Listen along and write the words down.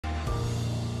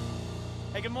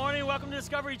Hey, good morning. Welcome to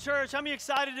Discovery Church. How many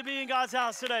excited to be in God's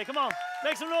house today? Come on,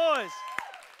 make some noise.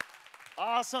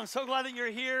 Awesome. So glad that you're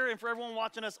here. And for everyone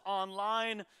watching us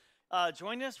online,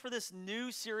 join us for this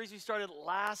new series we started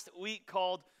last week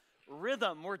called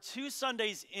Rhythm. We're 2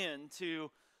 Sundays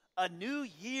into a new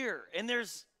year. And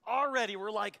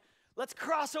we're like, let's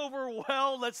cross over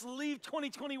well. Let's leave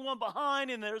 2021 behind.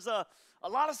 And there's a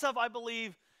lot of stuff I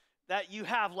believe that you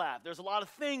have left. There's a lot of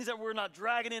things that we're not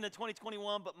dragging into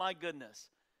 2021, but my goodness.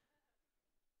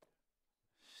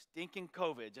 Stinking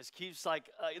COVID just keeps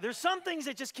there's some things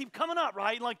that just keep coming up,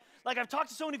 right? Like I've talked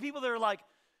to so many people that are like,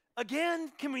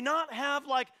 again, can we not have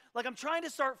like I'm trying to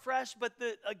start fresh, but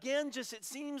it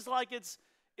seems like it's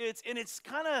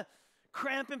kind of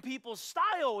cramping people's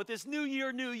style with this new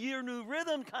year, new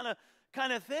rhythm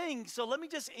kind of thing. So let me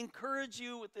just encourage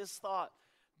you with this thought.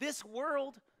 This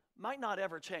world might not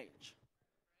ever change,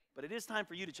 but it is time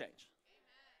for you to change.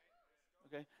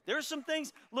 Okay? There are some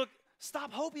things, look,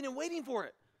 stop hoping and waiting for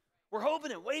it. We're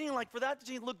hoping and waiting for that to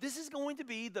change. Look, this is going to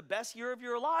be the best year of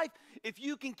your life if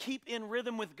you can keep in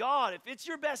rhythm with God. If it's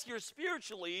your best year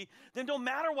spiritually, then don't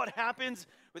matter what happens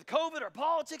with COVID or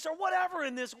politics or whatever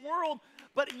in this world,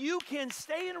 but you can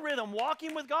stay in rhythm,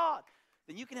 walking with God,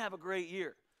 then you can have a great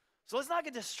year. So let's not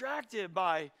get distracted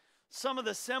by some of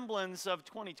the semblance of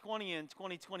 2020 and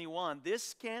 2021.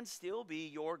 This can still be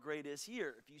your greatest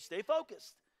year if you stay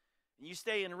focused and you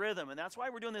stay in rhythm. And that's why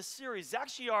we're doing this series.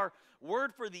 Actually, our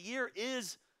word for the year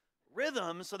is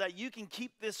rhythm, so that you can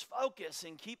keep this focus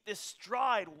and keep this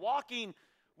stride walking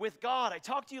with God. I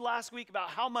talked to you last week about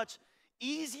how much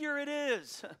easier it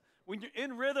is when you're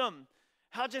in rhythm,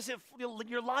 how just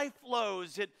your life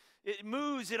flows, it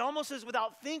moves. It almost is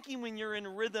without thinking when you're in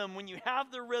rhythm. When you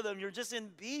have the rhythm, you're just in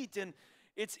beat, and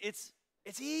it's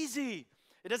easy.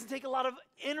 It doesn't take a lot of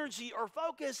energy or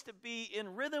focus to be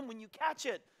in rhythm. When you catch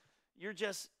it, you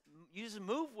just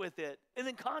move with it. And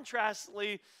then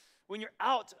contrastly, when you're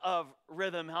out of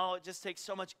rhythm, how it just takes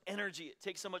so much energy. It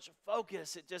takes so much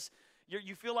focus.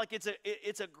 You feel like it's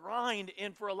a grind.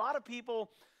 And for a lot of people,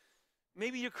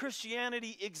 maybe your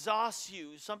Christianity exhausts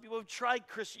you. Some people have tried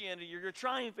Christianity, or you're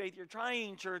trying faith, you're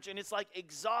trying church, and it's like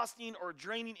exhausting or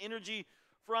draining energy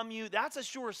from you. That's a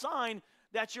sure sign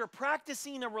that you're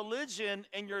practicing a religion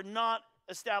and you're not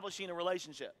establishing a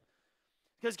relationship.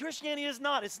 Because Christianity it's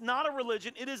not a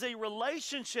religion, it is a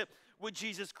relationship with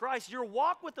Jesus Christ. Your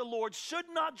walk with the Lord should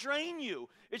not drain you.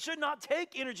 It should not take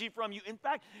energy from you. In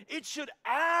fact, it should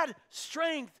add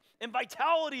strength and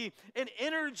vitality and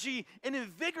energy and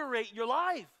invigorate your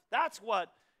life. That's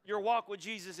what your walk with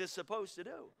Jesus is supposed to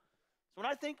do. So when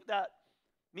I think that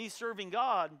me serving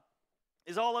God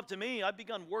is all up to me, I've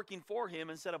begun working for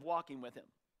Him instead of walking with Him.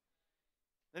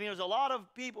 I think there's a lot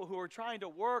of people who are trying to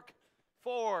work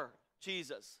for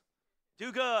Jesus.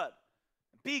 Do good,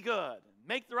 be good,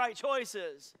 make the right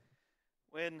choices,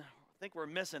 when I think we're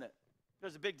missing it.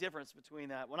 There's a big difference between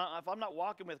that. If I'm not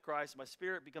walking with Christ, my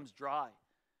spirit becomes dry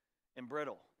and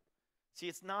brittle. See,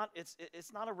 it's not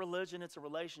a religion, it's a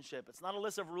relationship. It's not a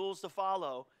list of rules to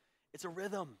follow. It's a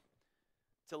rhythm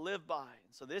to live by.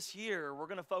 And so this year, we're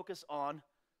going to focus on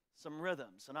some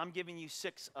rhythms. And I'm giving you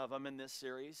 6 of them in this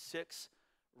series, 6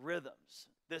 rhythms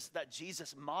that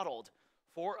Jesus modeled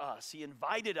for us. He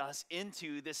invited us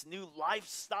into this new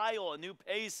lifestyle, a new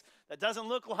pace that doesn't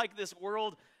look like this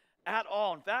world at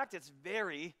all. In fact, it's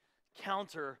very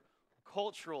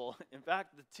countercultural. In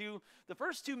fact, the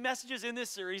first 2 messages in this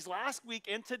series, last week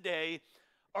and today,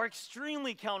 are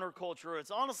extremely countercultural. It's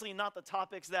honestly not the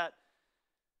topics that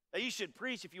you should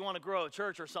preach if you want to grow a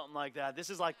church or something like that.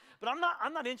 But I'm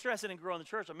not interested in growing the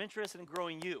church. I'm interested in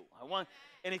growing you.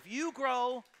 And if you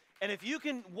grow, and if you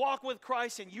can walk with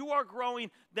Christ and you are growing,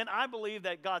 then I believe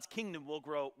that God's kingdom will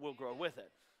grow with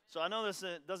it. So I know this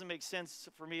doesn't make sense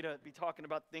for me to be talking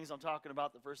about the things I'm talking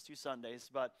about the first 2 Sundays,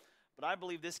 but I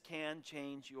believe this can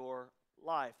change your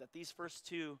life, that these first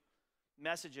 2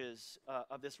 messages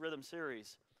of this rhythm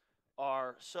series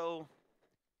are so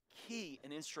key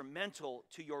and instrumental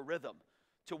to your rhythm,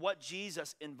 to what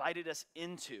Jesus invited us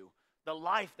into, the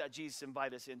life that Jesus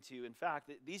invited us into. In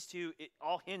fact, these 2, it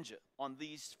all hinge on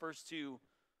these first 2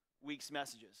 weeks'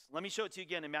 messages. Let me show it to you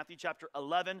again in Matthew chapter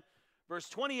 11, verse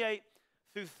 28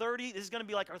 through 30. This is going to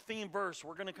be like our theme verse.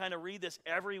 We're going to kind of read this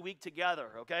every week together,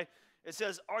 okay? It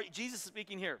says, Jesus is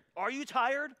speaking here. Are you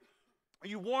tired? Are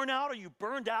you worn out? Are you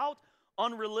burned out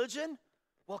on religion?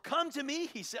 Well, come to me,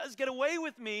 he says. Get away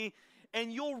with me,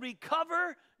 and you'll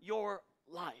recover your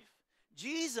life.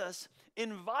 Jesus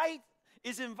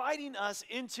is inviting us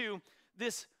into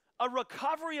a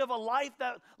recovery of a life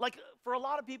that, like, for a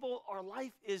lot of people, our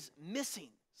life is missing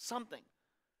something.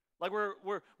 Like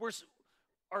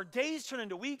our days turn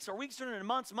into weeks, our weeks turn into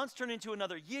months, months turn into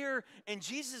another year, and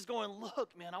Jesus is going, look,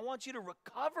 man, I want you to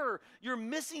recover. You're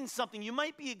missing something. You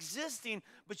might be existing,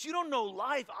 but you don't know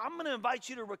life. I'm going to invite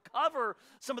you to recover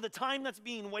some of the time that's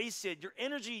being wasted, your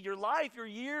energy, your life, your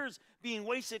years being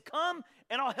wasted. Come,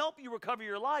 and I'll help you recover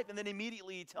your life. And then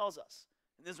immediately he tells us,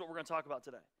 and this is what we're going to talk about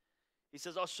today. He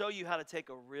says, I'll show you how to take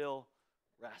a real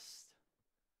rest.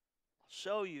 I'll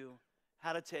show you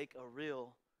how to take a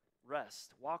real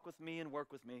rest. Walk with me and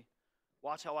work with me.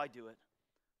 Watch how I do it.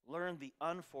 Learn the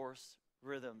unforced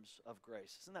rhythms of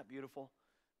grace. Isn't that beautiful?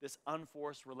 This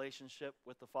unforced relationship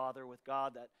with the Father, with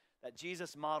God, that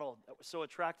Jesus modeled, that was so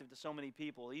attractive to so many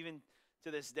people. Even to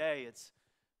this day, it's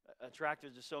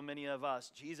attractive to so many of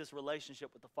us. Jesus' relationship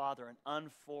with the Father, an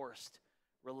unforced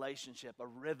relationship, a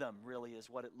rhythm really is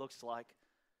what it looks like.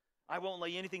 I won't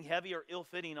lay anything heavy or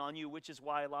ill-fitting on you, which is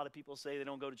why a lot of people say they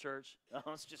don't go to church.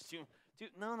 Oh, it's just too,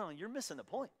 no, you're missing the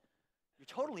point. You're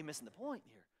totally missing the point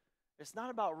here. It's not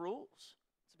about rules.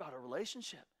 It's about a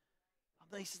relationship.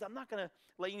 He says, I'm not going to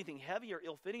lay anything heavy or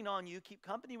ill-fitting on you. Keep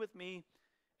company with me,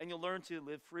 and you'll learn to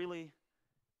live freely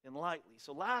and lightly.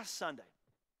 So last Sunday,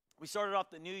 we started off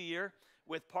the new year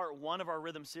with part 1 of our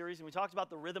rhythm series, and we talked about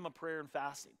the rhythm of prayer and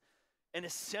fasting. An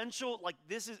essential,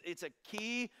 it's a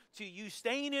key to you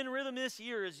staying in rhythm this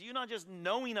year is you not just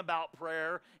knowing about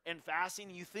prayer and fasting,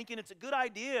 you thinking it's a good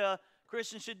idea,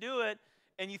 Christians should do it,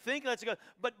 and you think that's good,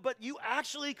 but you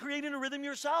actually creating a rhythm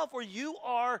yourself where you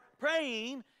are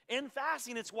praying and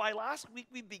fasting. It's why last week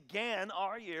we began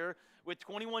our year with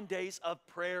 21 days of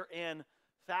prayer and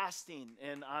fasting,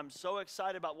 and I'm so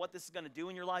excited about what this is going to do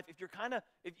in your life. If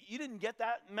you didn't get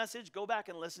that message, go back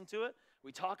and listen to it.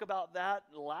 We talked about that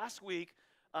last week,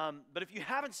 but if you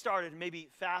haven't started maybe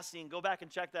fasting, go back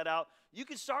and check that out. You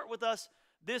can start with us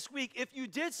this week. If you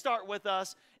did start with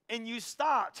us and you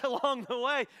stopped along the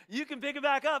way, you can pick it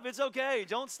back up. It's okay.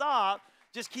 Don't stop.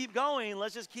 Just keep going.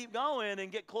 Let's just keep going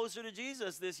and get closer to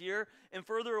Jesus this year and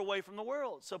further away from the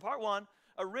world. So part 1,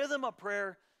 a rhythm of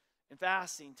prayer and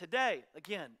fasting. Today,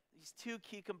 again, these 2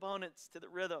 key components to the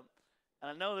rhythm. And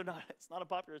I know it's not a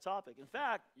popular topic. In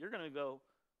fact, you're going to go,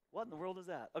 what in the world is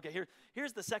that? Okay,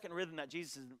 here's the second rhythm that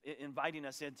Jesus is inviting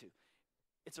us into.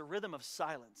 It's a rhythm of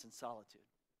silence and solitude.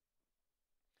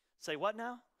 Say what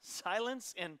now?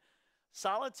 Silence and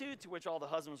solitude? To which all the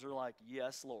husbands are like,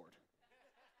 yes, Lord.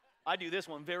 I do this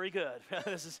one very good.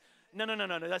 This is no.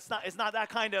 It's not that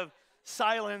kind of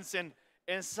silence and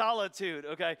solitude,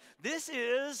 okay? This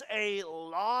is a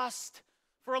lost,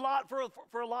 for a lot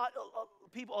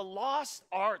of people, a lost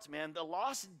art, man, the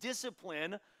lost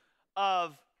discipline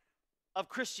of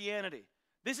Christianity.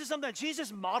 This is something that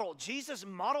Jesus modeled. Jesus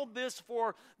modeled this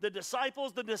for the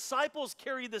disciples. The disciples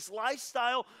carried this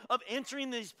lifestyle of entering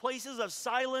these places of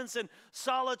silence and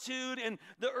solitude. And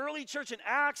the early church in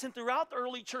Acts and throughout the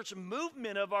early church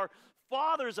movement of our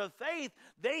fathers of faith,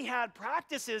 they had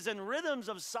practices and rhythms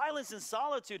of silence and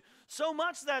solitude. So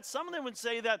much that some of them would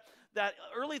say that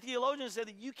early theologians said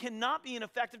that you cannot be an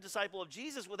effective disciple of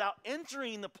Jesus without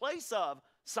entering the place of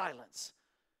silence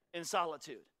and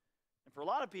solitude. And for a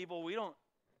lot of people, we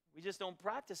just don't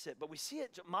practice it, but we see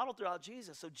it modeled throughout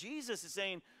Jesus. So Jesus is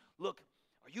saying, look,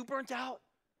 are you burnt out?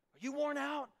 Are you worn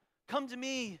out? Come to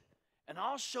me, and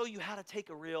I'll show you how to take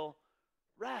a real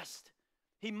rest.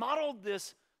 He modeled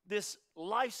this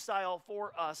lifestyle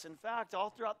for us. In fact, all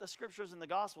throughout the scriptures and the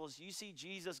Gospels, you see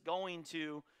Jesus going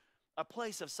to a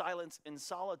place of silence and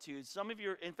solitude. Some of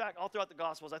you, in fact, all throughout the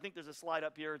Gospels, I think there's a slide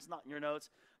up here. It's not in your notes,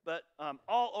 but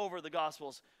all over the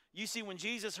Gospels, you see when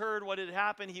Jesus heard what had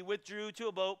happened, he withdrew to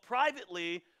a boat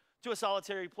privately to a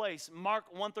solitary place. Mark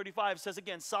 1:35 says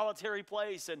again, solitary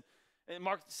place. And in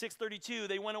Mark 6:32,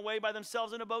 they went away by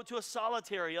themselves in a boat to a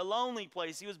solitary, a lonely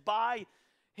place. He was by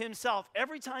himself.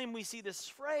 Every time we see this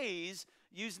phrase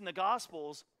used in the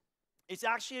Gospels, it's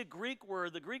actually a Greek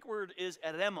word. The Greek word is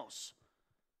eremos.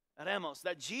 Eremos.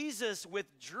 That Jesus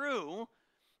withdrew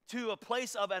to a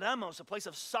place of eremos, a place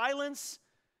of silence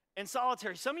and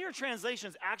solitary. Some of your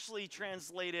translations actually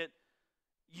translate it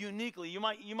uniquely. You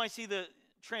might see the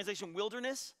translation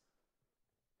wilderness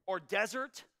or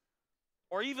desert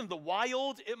or even the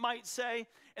wild, it might say.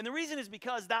 And the reason is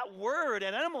because that word,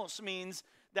 eremos, means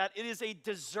that it is a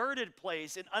deserted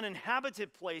place, an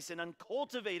uninhabited place, an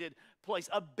uncultivated place,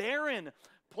 a barren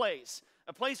place,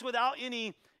 a place without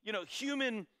any,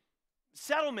 human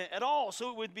settlement at all. So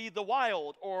it would be the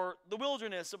wild or the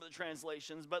wilderness, some of the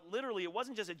translations. But literally, it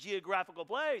wasn't just a geographical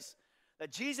place.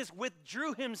 That Jesus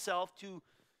withdrew himself to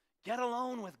get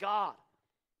alone with God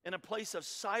in a place of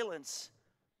silence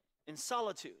and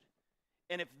solitude.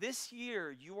 And if this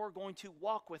year you are going to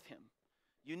walk with him,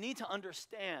 you need to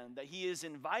understand that he is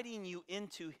inviting you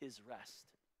into his rest.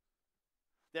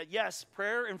 That yes,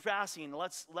 prayer and fasting,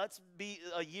 let's be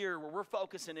a year where we're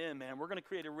focusing in, man. We're going to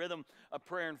create a rhythm of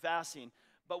prayer and fasting,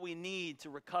 but we need to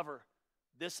recover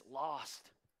this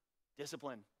lost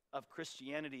discipline of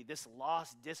Christianity, this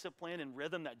lost discipline and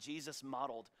rhythm that Jesus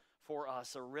modeled for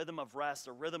us, a rhythm of rest,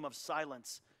 a rhythm of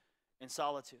silence and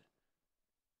solitude.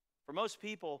 For most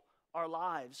people, our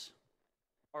lives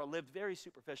are lived very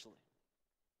superficially,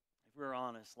 if we're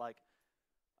honest. Like,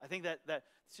 I think that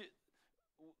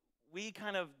we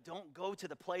kind of don't go to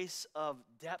the place of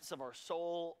depths of our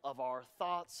soul, of our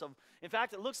thoughts. In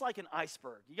fact, it looks like an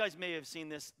iceberg. You guys may have seen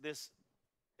this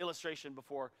illustration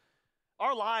before.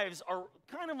 Our lives are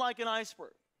kind of like an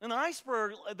iceberg. An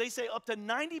iceberg, they say up to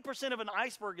 90% of an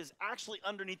iceberg is actually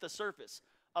underneath the surface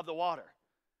of the water.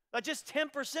 But just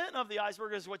 10% of the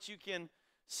iceberg is what you can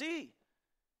see.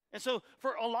 And so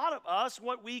for a lot of us, the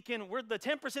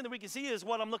 10% that we can see is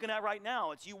what I'm looking at right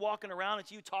now. It's you walking around,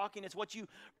 it's you talking, it's what you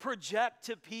project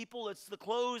to people, it's the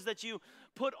clothes that you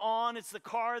put on, it's the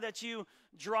car that you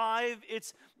drive,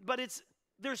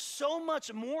 there's so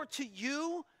much more to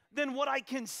you than what I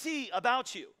can see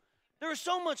about you. There is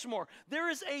so much more. There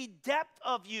is a depth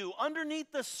of you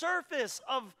underneath the surface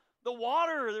of the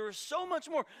water. There is so much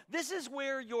more. This is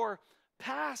where your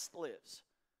past lives,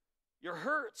 your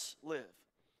hurts live.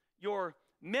 Your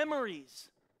memories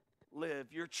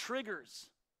live. Your triggers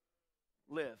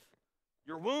live.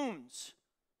 Your wounds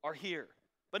are here.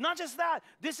 But not just that.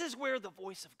 This is where the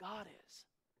voice of God is.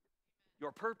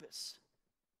 Your purpose,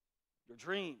 your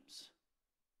dreams,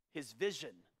 His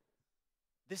vision.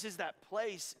 This is that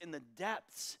place in the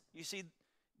depths. You see,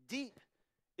 deep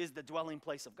is the dwelling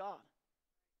place of God.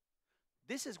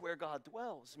 This is where God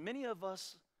dwells. Many of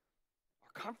us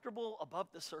are comfortable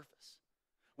above the surface.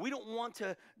 We don't want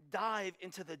to dive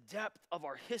into the depth of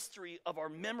our history, of our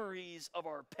memories, of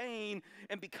our pain.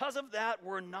 And because of that,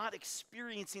 we're not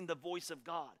experiencing the voice of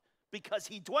God because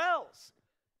He dwells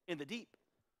in the deep.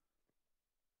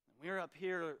 We're up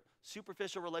here,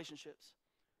 superficial relationships,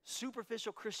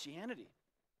 superficial Christianity,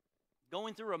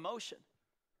 going through emotion,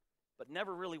 but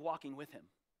never really walking with Him.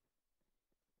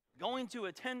 Going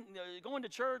to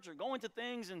church or going to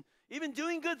things and even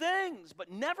doing good things, but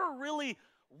never really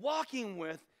walking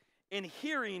with and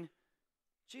hearing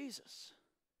Jesus.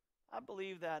 I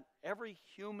believe that every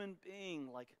human being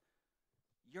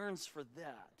yearns for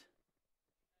that.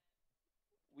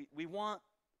 We want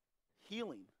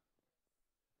healing.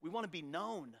 We want to be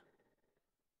known,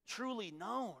 truly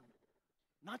known.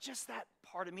 Not just that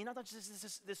part of me, not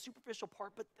just this superficial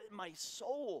part, but my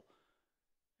soul,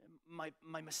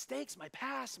 my mistakes, my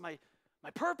past, my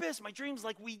purpose, my dreams.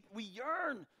 We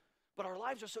yearn. But our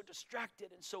lives are so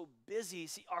distracted and so busy.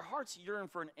 See, our hearts yearn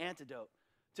for an antidote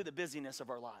to the busyness of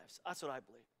our lives. That's what I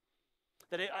believe.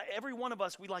 That every one of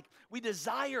us, we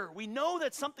desire, we know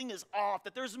that something is off,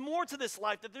 that there's more to this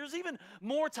life, that there's even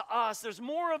more to us. There's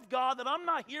more of God that I'm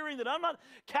not hearing, that I'm not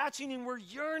catching, and we're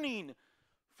yearning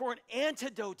for an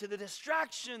antidote to the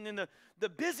distraction and the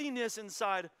busyness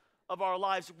inside of our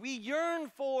lives. We yearn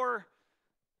for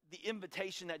the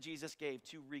invitation that Jesus gave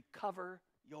to recover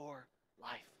your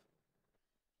life.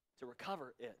 To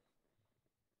recover it,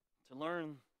 to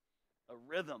learn a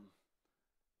rhythm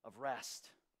of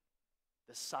rest,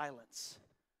 the silence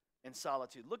and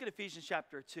solitude. Look at Ephesians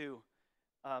chapter 2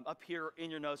 up here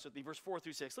in your notes with me, verse 4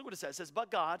 through 6. Look what it says. It says,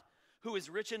 "But God, who is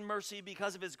rich in mercy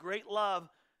because of His great love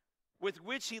with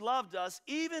which He loved us,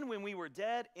 even when we were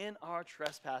dead in our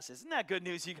trespasses." Isn't that good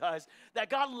news, you guys? That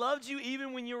God loved you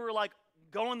even when you were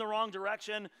going the wrong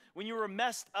direction, when you were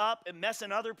messed up and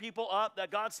messing other people up,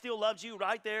 that God still loves you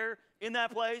right there in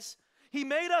that place. He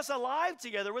made us alive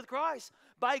together with Christ.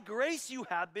 By grace you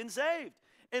have been saved,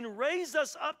 and raised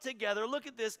us up together, look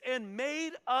at this, and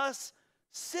made us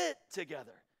sit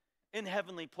together in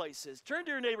heavenly places. Turn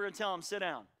to your neighbor and tell him, sit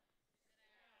down.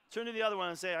 Turn to the other one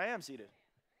and say, I am seated.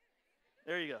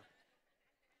 There you go.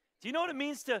 Do you know what it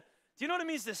means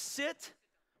to sit?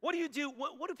 What do you do?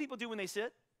 What do people do when they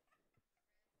sit?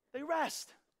 They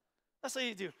rest. That's what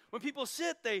you do. When people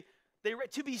sit,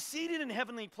 to be seated in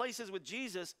heavenly places with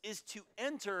Jesus is to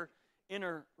enter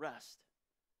inner rest.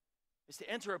 It's to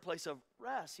enter a place of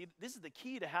rest. See, this is the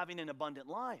key to having an abundant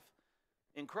life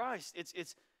in Christ.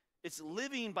 It's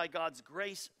living by God's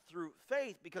grace through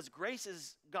faith, because grace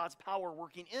is God's power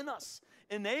working in us,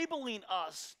 enabling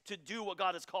us to do what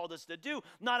God has called us to do,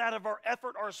 not out of our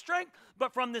effort or strength,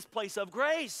 but from this place of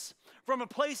grace, from a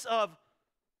place of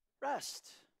rest.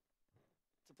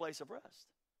 It's a place of rest.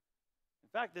 In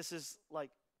fact, this is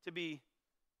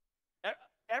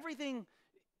everything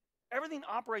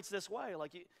operates this way.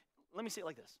 Let me say it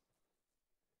like this.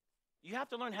 You have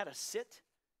to learn how to sit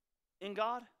in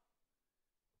God,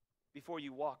 before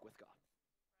you walk with God.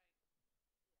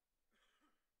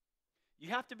 You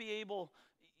have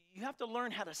to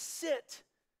learn how to sit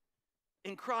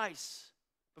in Christ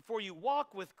before you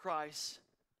walk with Christ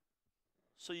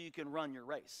so you can run your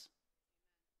race.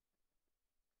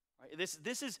 Right?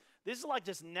 This is like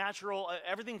just natural,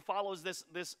 everything follows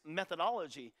this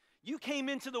methodology. You came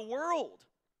into the world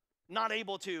not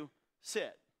able to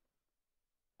sit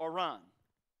or run.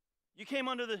 You came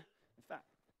under in fact,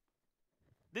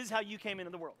 this is how you came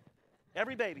into the world.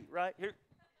 Every baby, right? Here.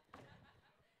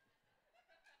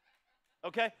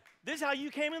 Okay? This is how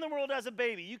you came in the world as a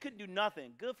baby. You couldn't do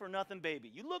nothing. Good for nothing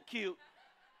baby. You look cute.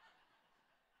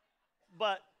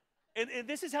 But and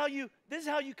this is how you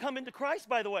come into Christ,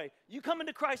 by the way. You come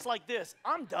into Christ like this.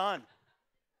 I'm done.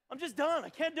 I'm just done. I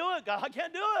can't do it, God. I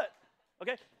can't do it.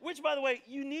 Okay? Which, by the way,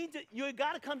 you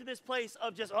got to come to this place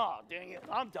of just, oh, dang it,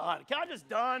 I'm done. I'm just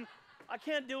done. I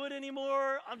can't do it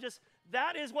anymore.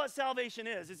 That is what salvation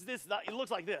is. It's this, it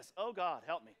looks like this. Oh, God,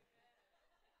 help me.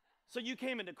 So you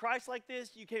came into Christ like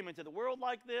this. You came into the world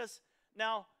like this.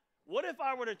 Now, what if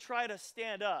I were to try to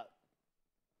stand up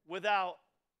without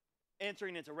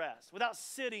entering into rest, without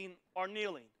sitting or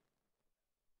kneeling?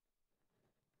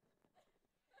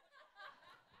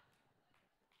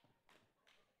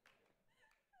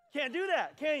 Can't do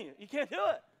that, can you? You can't do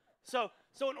it. So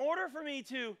in order for me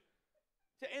to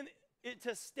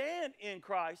stand in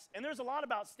Christ, and there's a lot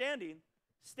about standing.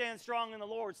 Stand strong in the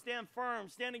Lord. Stand firm.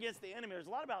 Stand against the enemy. There's a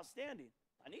lot about standing.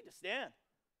 I need to stand.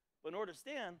 But in order to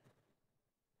stand,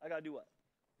 I got to do what?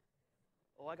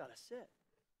 Oh, I got to sit.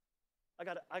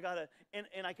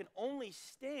 And I can only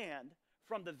stand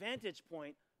from the vantage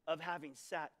point of having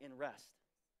sat in rest.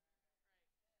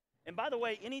 And by the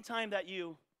way, anytime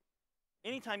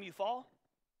you fall,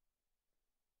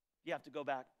 you have to go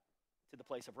back to the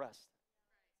place of rest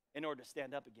in order to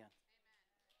stand up again.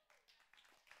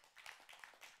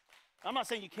 I'm not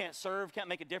saying you can't serve, can't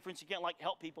make a difference, you can't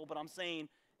help people, but I'm saying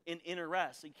in inner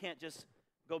rest. So you can't just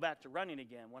go back to running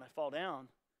again. When I fall down,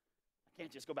 I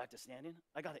can't just go back to standing.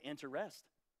 I got to enter rest.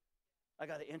 I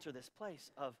got to enter this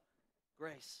place of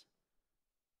grace,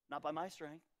 not by my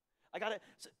strength. I got to,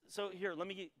 so here,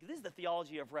 this is the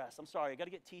theology of rest. I'm sorry, I got to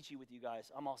get teachy with you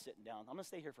guys. I'm all sitting down. I'm going to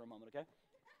stay here for a moment, okay?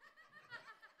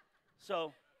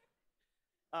 So,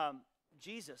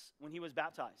 Jesus, when he was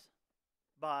baptized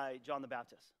by John the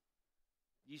Baptist,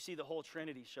 you see the whole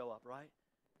Trinity show up, right?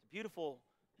 It's a beautiful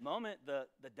moment. The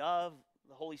dove,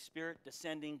 the Holy Spirit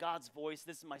descending, God's voice.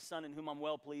 This is my son in whom I'm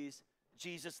well pleased.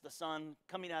 Jesus, the Son,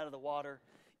 coming out of the water.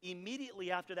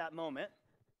 Immediately after that moment,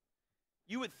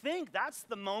 you would think that's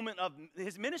the moment of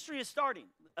his ministry is starting,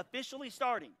 officially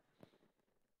starting.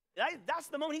 That's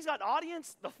the moment he's got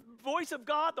audience, the voice of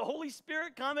God, the Holy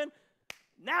Spirit coming.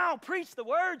 Now preach the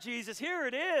word, Jesus. Here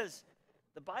it is.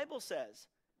 The Bible says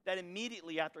that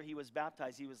immediately after he was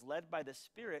baptized, he was led by the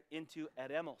Spirit into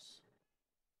Eremos,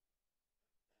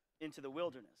 into the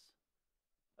wilderness,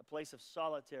 a place of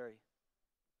solitary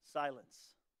silence,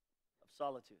 of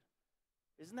solitude.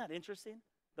 Isn't that interesting?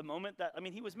 The moment that,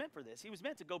 he was meant for this. He was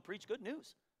meant to go preach good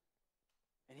news.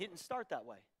 And he didn't start that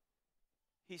way.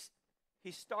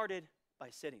 He started by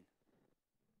sitting.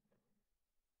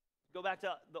 Go back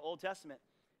to the Old Testament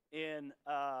in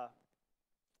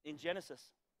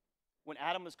Genesis. When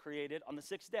Adam was created on the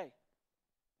sixth day.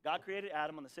 God created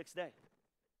Adam on the sixth day.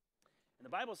 And the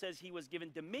Bible says he was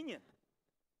given dominion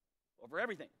over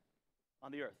everything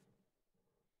on the earth.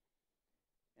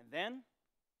 And then,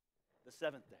 the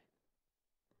seventh day.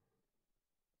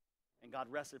 And God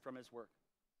rested from his work.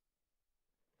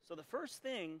 So the first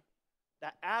thing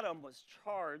that Adam was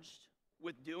charged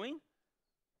with doing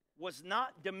was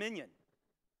not dominion.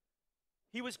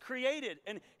 He was created,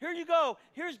 and here you go.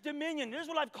 Here's dominion. Here's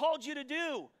what I've called you to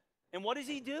do. And what does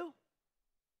he do?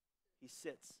 He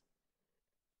sits.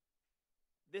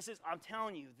 I'm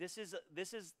telling you, this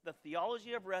is the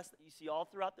theology of rest that you see all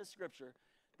throughout the scripture,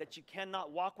 that you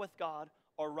cannot walk with God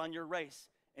or run your race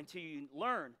until you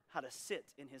learn how to sit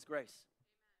in his grace.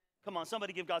 Come on,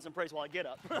 somebody give God some praise while I get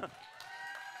up.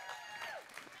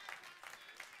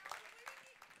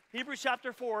 Hebrews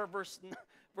chapter 4,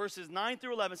 verses 9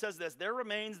 through 11 says this: there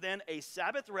remains then a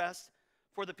Sabbath rest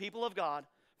for the people of God.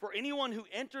 For anyone who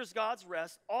enters God's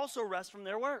rest also rests from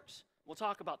their works. We'll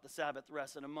talk about the Sabbath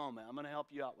rest in a moment. I'm going to help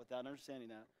you out with that, understanding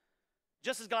that.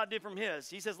 Just as God did from his.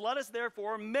 He says, let us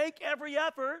therefore make every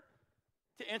effort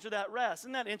to enter that rest.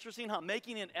 Isn't that interesting, huh?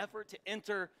 Making an effort to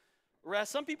enter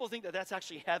rest. Some people think that that's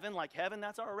actually heaven, like heaven,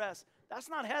 that's our rest. That's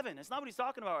not heaven. It's not what he's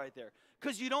talking about right there.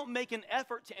 Because you don't make an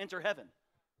effort to enter heaven.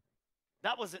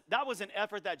 That was an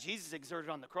effort that Jesus exerted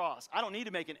on the cross. I don't need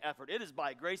to make an effort. It is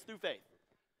by grace through faith.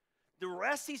 The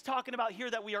rest he's talking about here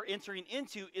that we are entering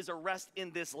into is a rest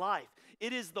in this life.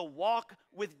 It is the walk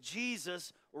with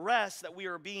Jesus rest that we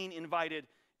are being invited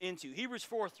into. Hebrews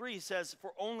 4:3 says,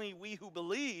 for only we who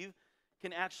believe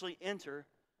can actually enter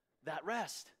that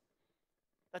rest.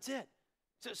 That's it.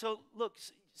 So look,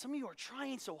 some of you are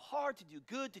trying so hard to do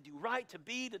good, to do right, to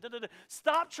be,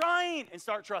 Stop trying and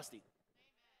start trusting.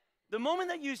 The moment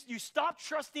that you stop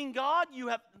trusting God, you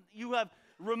have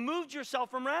removed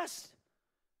yourself from rest.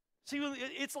 See,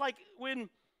 it's like when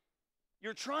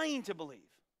you're trying to believe,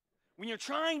 when you're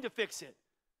trying to fix it.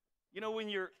 You know, when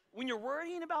you're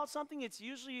worrying about something, it's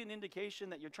usually an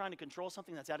indication that you're trying to control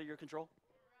something that's out of your control.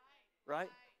 Right?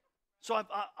 So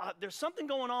there's something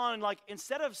going on, like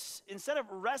instead of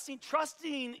resting,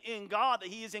 trusting in God that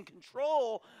he is in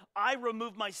control, I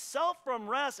remove myself from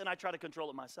rest and I try to control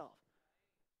it myself.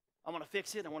 I want to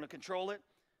fix it. I want to control it.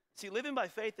 See, living by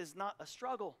faith is not a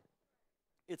struggle.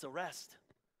 It's a rest.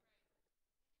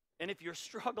 And if you're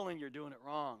struggling, you're doing it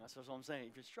wrong. That's what I'm saying.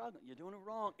 If you're struggling, you're doing it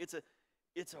wrong. It's a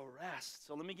rest.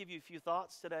 So let me give you a few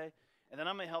thoughts today, and then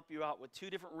I'm going to help you out with two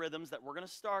different rhythms that we're going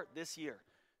to start this year.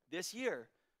 This year,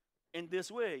 in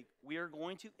this week, we are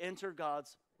going to enter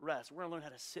God's rest. We're going to learn how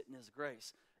to sit in his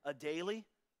grace. A daily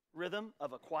rhythm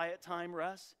of a quiet time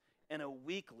rest and a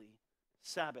weekly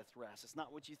Sabbath rest. It's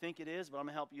not what you think it is, but I'm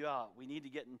going to help you out. We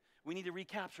need to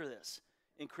recapture this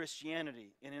in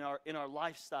Christianity and in our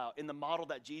lifestyle, in the model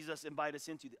that Jesus invited us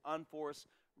into, the unforced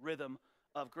rhythm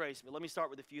of grace. But let me start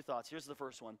with a few thoughts. Here's the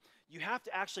first one. You have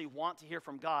to actually want to hear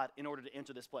from God in order to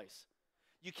enter this place.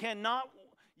 You cannot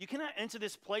enter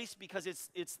this place because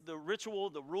it's the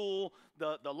ritual, the rule,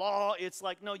 the law. It's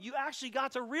like, no, you actually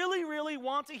got to really, really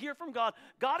want to hear from God.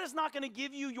 God is not going to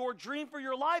give you your dream for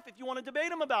your life if you want to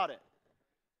debate him about it.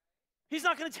 He's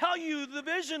not going to tell you the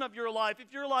vision of your life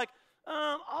if you're like,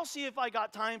 I'll see if I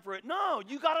got time for it. No,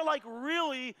 you got to like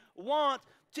really want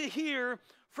to hear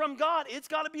from God. It's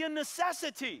got to be a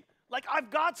necessity. Like,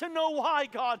 I've got to know why,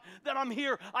 God, that I'm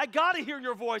here. I got to hear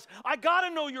your voice. I got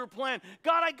to know your plan.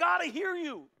 God, I got to hear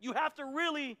you. You have to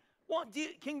really want.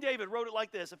 King David wrote it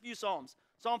like this, a few Psalms.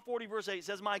 Psalm 40, verse 8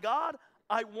 says, my God,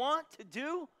 I want to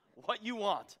do what you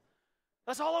want.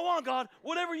 That's all I want, God.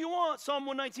 Whatever you want. Psalm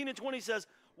 119:20 says,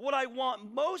 what I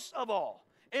want most of all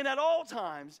and at all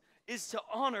times is to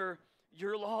honor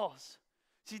your laws.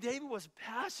 See, David was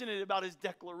passionate about his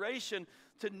declaration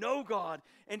to know God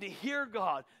and to hear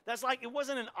God. That's like, it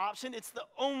wasn't an option. It's the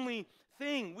only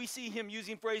thing. We see him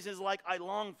using phrases like, I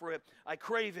long for it, I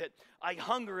crave it, I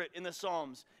hunger it in the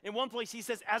Psalms. In one place he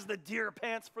says, as the deer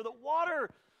pants for the water,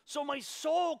 so my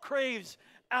soul craves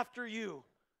after you.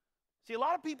 See, a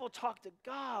lot of people talk to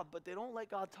God, but they don't let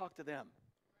God talk to them.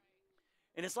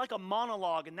 And it's like a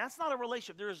monologue, and that's not a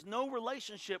relationship. There is no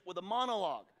relationship with a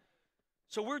monologue.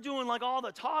 So we're doing like all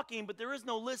the talking, but there is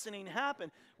no listening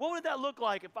happen. What would that look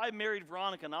like if I married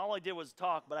Veronica and all I did was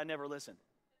talk, but I never listened?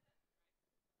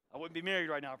 I wouldn't be married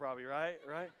right now probably, right?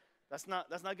 That's not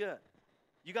good.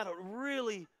 You got to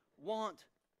really want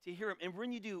to hear him. And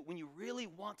when you really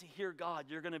want to hear God,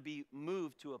 you're going to be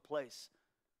moved to a place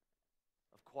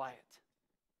of quiet,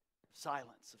 of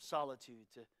silence, of solitude,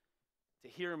 to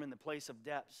hear him in the place of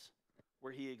depths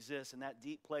where he exists, in that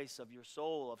deep place of your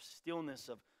soul, of stillness,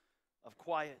 of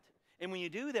quiet. And when you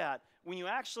do that, when you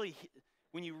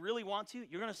really want to,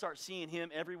 you're going to start seeing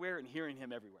him everywhere and hearing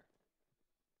him everywhere.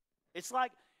 It's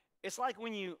like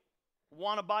when you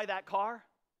want to buy that car,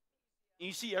 and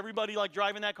you see everybody like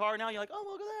driving that car now, you're like, oh,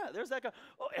 look at that, there's that car.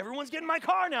 Oh, everyone's getting my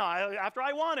car now after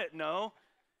I want it. No,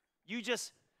 you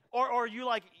just, or you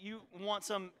want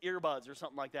some earbuds or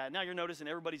something like that. Now you're noticing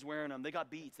everybody's wearing them. They got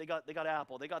Beats, they got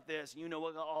Apple, they got this, you know,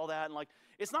 all that. And like,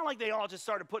 it's not like they all just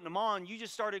started putting them on. You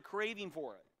just started craving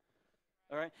for it.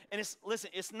 All right? And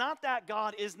it's not that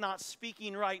God is not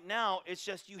speaking right now. It's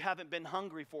just you haven't been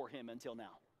hungry for him until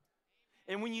now.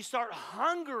 And when you start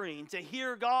hungering to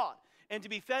hear God and to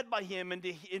be fed by him and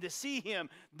to see him,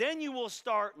 then you will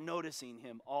start noticing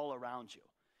him all around you.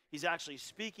 He's actually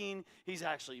speaking. He's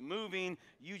actually moving.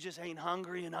 You just ain't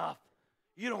hungry enough.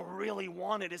 You don't really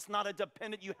want it. It's not a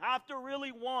dependent. You have to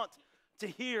really want to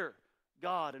hear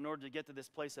God in order to get to this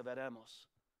place of Edemos,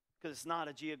 because it's not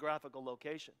a geographical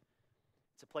location.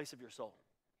 It's a place of your soul.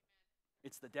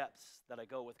 It's the depths that I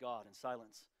go with God in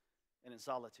silence and in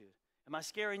solitude. Am I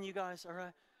scaring you guys? All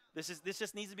right. This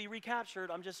just needs to be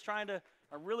recaptured. I'm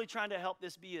really trying to help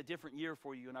this be a different year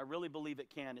for you, and I really believe it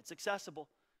can. It's accessible.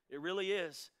 It really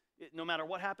is. No matter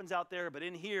what happens out there, but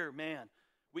in here, man,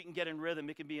 we can get in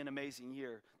rhythm. It can be an amazing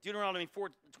year. Deuteronomy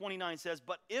 4:29 says,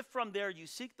 but if from there you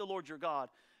seek the Lord your God,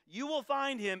 you will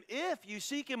find him if you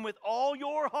seek him with all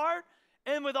your heart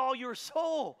and with all your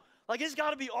soul. Like it's got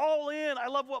to be all in. I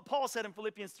love what Paul said in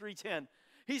Philippians 3:10.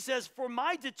 He says, for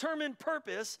my determined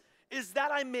purpose is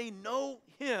that I may know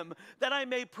him, that I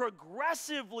may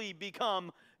progressively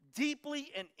become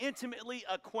deeply and intimately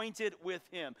acquainted with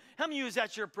him. How many of you is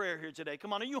that your prayer here today?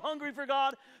 Come on, are you hungry for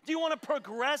God? Do you want to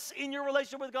progress in your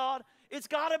relationship with God? It's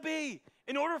got to be.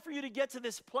 In order for you to get to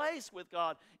this place with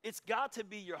God, it's got to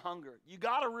be your hunger. You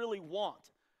got to really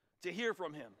want to hear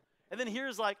from him. And then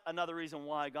here's like another reason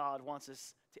why God wants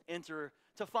us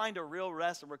to find a real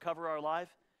rest and recover our life,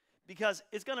 because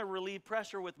it's going to relieve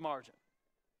pressure with margin.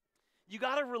 You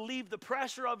got to relieve the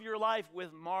pressure of your life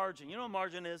with margin. You know what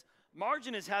margin is?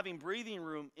 Margin is having breathing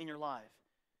room in your life.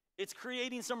 It's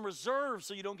creating some reserve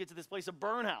so you don't get to this place of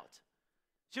burnout.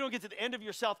 So you don't get to the end of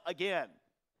yourself again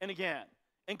and again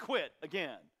and quit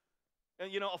again. And,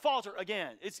 a falter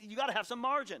again. You got to have some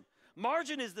margin.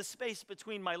 Margin is the space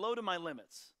between my load and my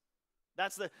limits.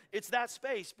 It's that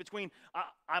space between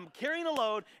I'm carrying a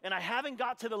load and I haven't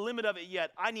got to the limit of it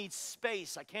yet. I need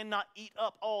space. I cannot eat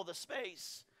up all the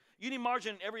space. You need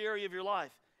margin in every area of your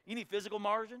life. You need physical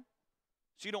margin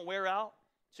so you don't wear out,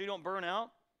 so you don't burn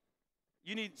out.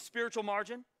 You need spiritual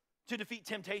margin to defeat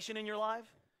temptation in your life.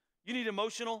 You need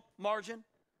emotional margin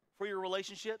for your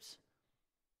relationships.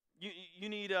 You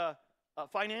need a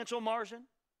financial margin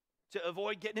to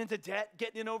avoid getting into debt,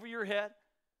 getting in over your head.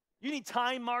 You need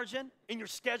time margin in your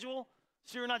schedule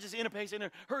so you're not just in a pace, in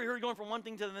a hurry, going from one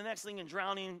thing to the next thing and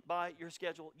drowning by your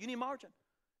schedule. You need margin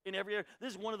in every area.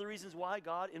 This is one of the reasons why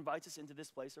God invites us into this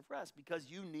place of rest,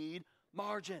 because you need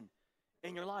margin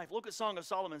in your life. Look what Song of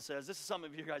Solomon says. This is some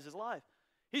of your guys' life.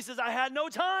 He says, I had no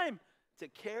time to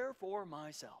care for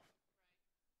myself.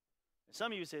 And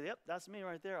some of you say, yep, that's me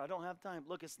right there. I don't have time.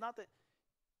 Look, it's not that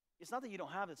you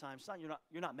don't have the time. It's not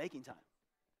you're not making time.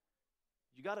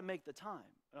 You got to make the time.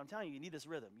 And I'm telling you, you need this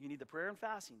rhythm. You need the prayer and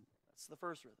fasting. That's the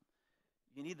first rhythm.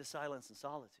 You need the silence and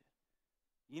solitude.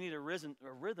 You need a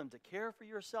rhythm to care for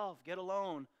yourself. Get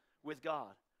alone with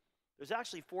God. There's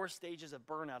actually 4 stages of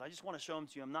burnout. I just want to show them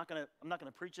to you. I'm not going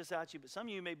to preach this at you, but some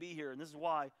of you may be here, and this is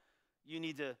why you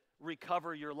need to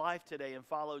recover your life today and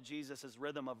follow Jesus'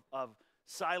 rhythm of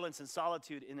silence and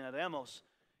solitude in Eremos.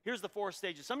 Here's the 4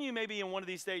 stages. Some of you may be in one of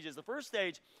these stages. The first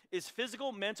stage is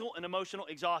physical, mental, and emotional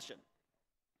exhaustion.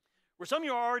 Where some of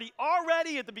you are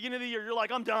already at the beginning of the year, you're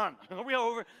like, I'm done. We're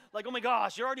over. Like, oh my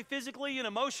gosh, you're already physically and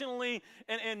emotionally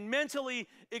and mentally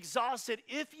exhausted.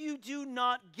 If you do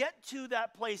not get to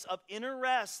that place of inner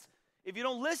rest, if you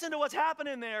don't listen to what's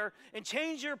happening there and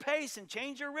change your pace and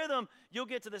change your rhythm, you'll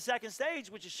get to the second stage,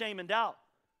 which is shame and doubt.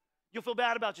 You'll feel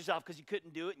bad about yourself because you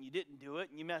couldn't do it and you didn't do it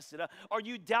and you messed it up. Or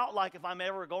you doubt, like, if I'm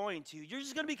ever going to. You're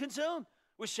just going to be consumed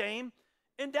with shame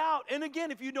and doubt. And again,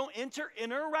 if you don't enter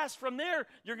inner rest from there,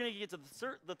 you're going to get to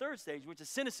the third stage, which is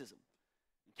cynicism,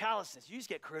 callousness. You just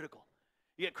get critical.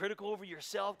 You get critical over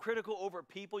yourself, critical over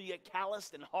people. You get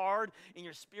calloused and hard in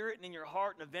your spirit and in your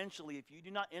heart. And eventually, if you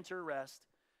do not enter rest,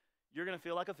 you're going to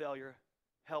feel like a failure,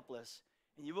 helpless.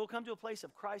 And you will come to a place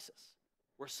of crisis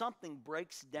where something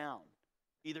breaks down,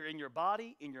 either in your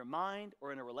body, in your mind,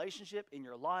 or in a relationship, in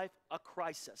your life. A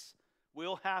crisis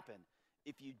will happen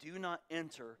if you do not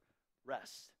enter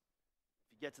rest.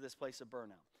 If you get to this place of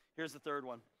burnout. Here's the third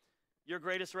one. Your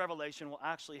greatest revelation will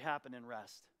actually happen in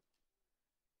rest.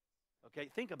 Okay,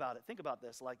 think about it. Think about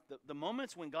this. Like the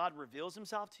moments when God reveals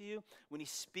himself to you, when he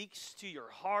speaks to your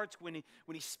heart, when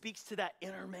he speaks to that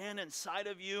inner man inside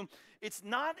of you, it's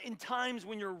not in times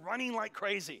when you're running like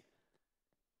crazy.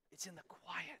 It's in the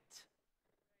quiet,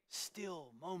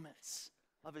 still moments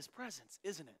of his presence,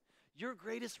 isn't it? Your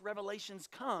greatest revelations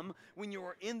come when you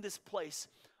are in this place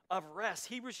of rest.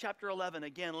 Hebrews chapter 11,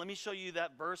 again, let me show you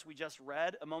that verse we just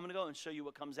read a moment ago and show you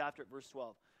what comes after it, verse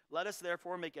 12. Let us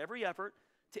therefore make every effort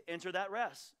to enter that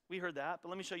rest. We heard that, but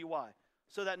let me show you why.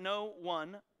 So that no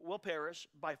one will perish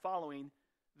by following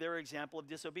their example of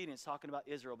disobedience, talking about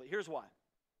Israel. But here's why.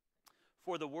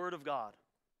 For the word of God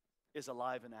is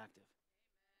alive and active.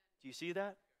 Do you see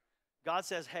that? God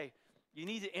says, hey, you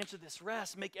need to enter this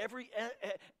rest. Make every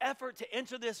effort to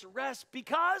enter this rest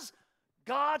because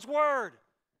God's word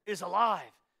is alive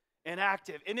and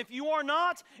active. And if you are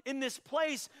not in this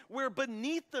place where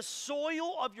beneath the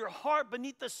soil of your heart,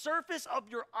 beneath the surface of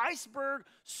your iceberg,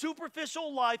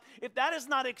 superficial life, if that is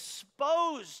not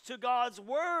exposed to God's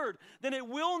word, then it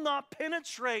will not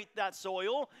penetrate that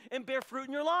soil and bear fruit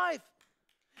in your life.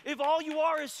 If all you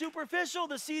are is superficial,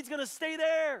 the seed's going to stay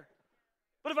there.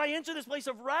 But if I enter this place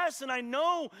of rest and I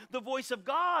know the voice of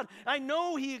God, I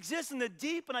know he exists in the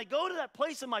deep, and I go to that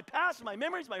place in my past, my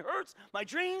memories, my hurts, my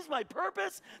dreams, my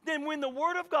purpose, then when the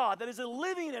word of God that is a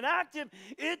living and active,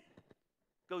 it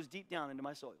goes deep down into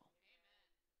my soil.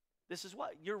 This is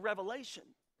what? Your revelation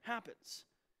happens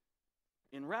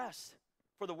in rest.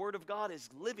 For the word of God is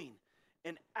living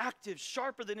and active,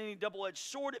 sharper than any double-edged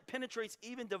sword. It penetrates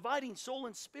even dividing soul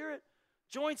and spirit,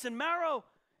 joints and marrow.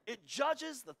 It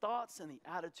judges the thoughts and the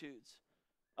attitudes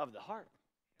of the heart.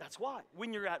 That's why.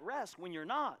 When you're at rest, when you're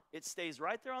not, it stays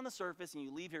right there on the surface and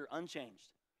you leave here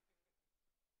unchanged.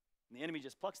 And the enemy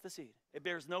just plucks the seed. It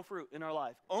bears no fruit in our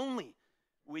life. Only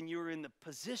when you're in the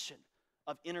position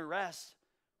of inner rest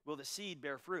will the seed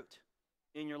bear fruit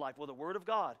in your life. Will the word of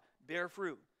God bear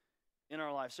fruit in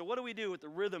our life? So what do we do with the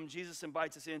rhythm Jesus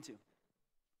invites us into?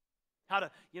 How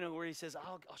to, where he says,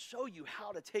 I'll show you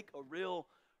how to take a real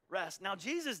rest. Now,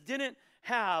 Jesus didn't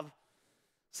have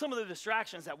some of the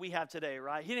distractions that we have today,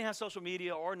 right? He didn't have social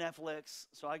media or Netflix,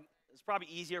 so it's probably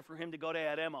easier for him to go to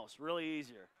Ademos, really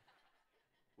easier.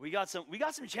 We got some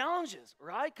challenges,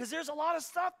 right? Because there's a lot of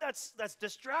stuff that's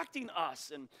distracting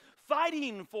us and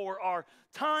fighting for our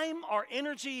time, our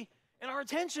energy, and our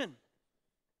attention.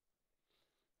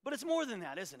 But it's more than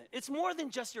that, isn't it? It's more than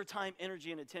just your time,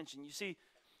 energy, and attention. You see,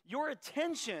 your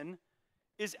attention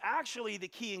is actually the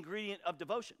key ingredient of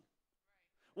devotion.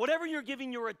 Whatever you're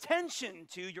giving your attention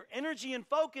to, your energy and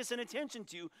focus and attention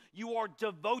to, you are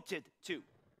devoted to.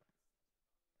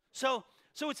 So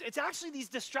it's actually these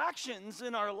distractions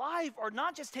in our life are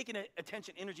not just taking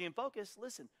attention, energy, and focus.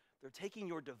 Listen, they're taking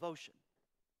your devotion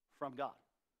from God.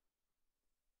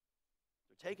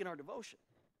 They're taking our devotion.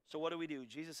 So what do?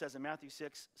 Jesus says in Matthew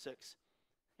 6:6,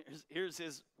 here's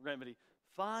his remedy.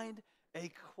 Find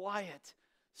a quiet,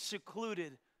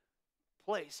 secluded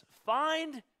place.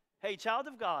 Hey, child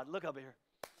of God, look up here.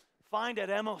 Find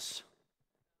Ademos.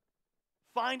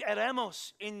 Find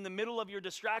Ademos in the middle of your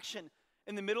distraction,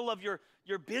 in the middle of your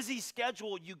busy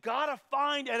schedule. You got to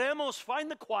find Ademos.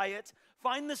 Find the quiet.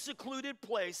 Find the secluded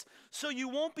place so you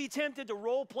won't be tempted to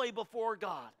role play before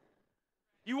God.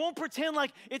 You won't pretend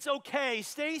like it's okay.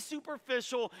 Stay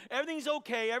superficial. Everything's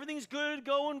okay. Everything's good,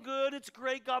 going good. It's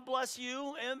great. God bless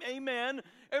you. Amen.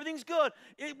 Everything's good.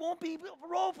 It won't be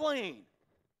role playing.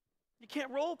 You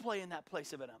can't role play in that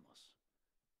place of Ademos.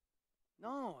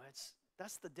 No,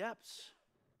 that's the depths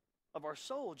of our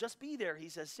soul. Just be there, he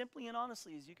says, simply and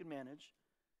honestly as you can manage.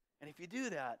 And if you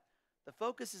do that, the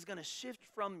focus is going to shift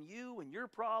from you and your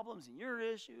problems and your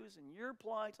issues and your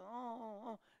plight.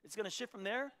 It's going to shift from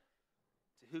there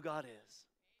to who God is.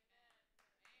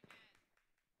 Amen.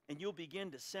 And you'll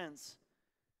begin to sense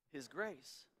his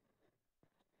grace.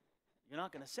 You're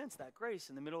not going to sense that grace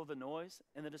in the middle of the noise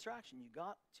and the distraction. You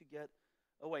got to get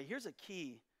away. Here's a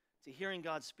key to hearing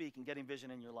God speak and getting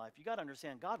vision in your life. You got to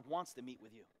understand, God wants to meet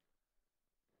with you.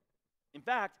 In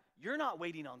fact, you're not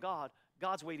waiting on God.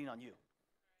 God's waiting on you.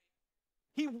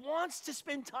 He wants to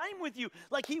spend time with you.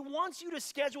 Like he wants you to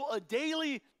schedule a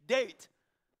daily date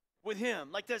with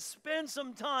him. Like to spend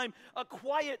some time, a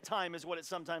quiet time is what it's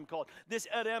sometimes called. This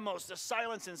Ademos, the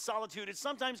silence and solitude, it's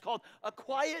sometimes called a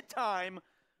quiet time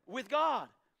with God.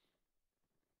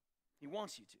 He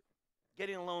wants you to.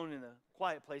 Getting alone in a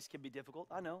quiet place can be difficult.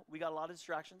 I know. We got a lot of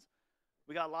distractions.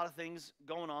 We got a lot of things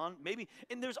going on. Maybe,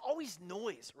 and there's always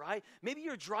noise, right? Maybe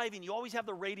you're driving, you always have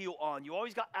the radio on. You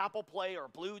always got Apple Play or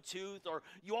Bluetooth, or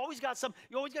you always got the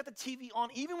TV on.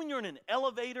 Even when you're in an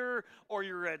elevator or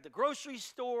you're at the grocery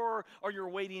store or you're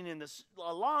waiting in this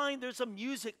line, there's some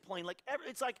music playing.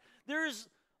 It's like there's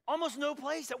almost no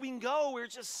place that we can go where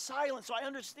it's just silent. So I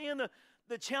understand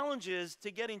the challenges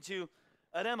to getting to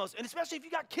Ademos, and especially if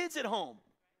you got kids at home,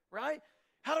 right?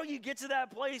 How do you get to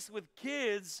that place with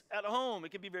kids at home? It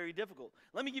can be very difficult.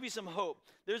 Let me give you some hope.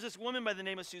 There's this woman by the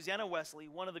name of Susanna Wesley,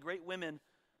 one of the great women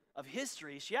of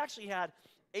history. She actually had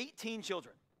 18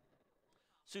 children.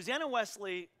 Susanna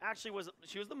Wesley actually was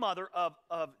the mother of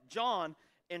John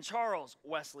and Charles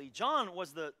Wesley. John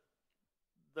was the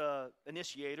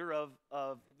initiator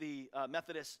of the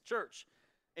Methodist Church.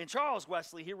 And Charles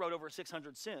Wesley, he wrote over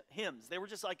 600 hymns. They were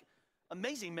just like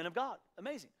amazing men of God,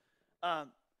 amazing.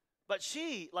 But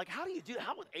how do you do,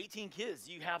 how with 18 kids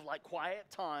do you have like quiet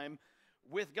time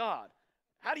with God?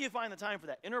 How do you find the time for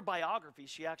that? In her biography,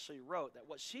 she actually wrote that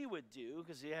what she would do,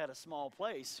 because she had a small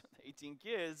place with 18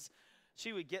 kids,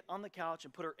 she would get on the couch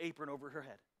and put her apron over her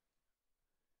head.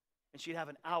 And she'd have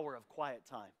an hour of quiet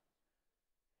time.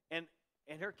 And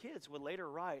her kids would later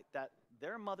write that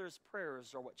their mother's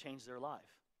prayers are what changed their life,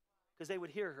 because they would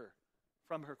hear her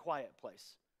from her quiet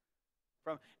place.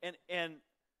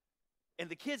 And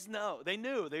the kids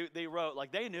they wrote,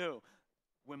 like they knew,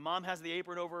 when mom has the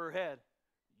apron over her head,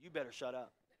 you better shut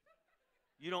up.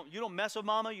 You don't mess with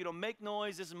mama, you don't make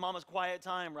noise. This is mama's quiet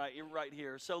time right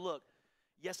here. So look,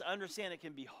 yes, I understand it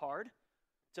can be hard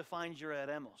to find your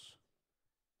Ademos,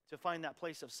 to find that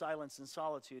place of silence and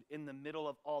solitude in the middle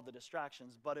of all the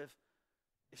distractions. But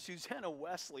if Susanna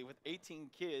Wesley with 18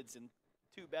 kids and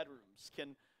 2 bedrooms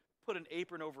can put an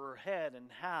apron over her head and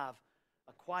have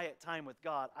a quiet time with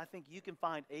God, I think you can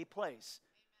find a place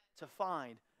to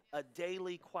find a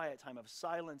daily quiet time of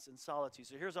silence and solitude.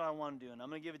 So here's what I want to do, and I'm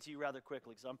going to give it to you rather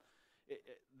quickly because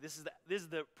this is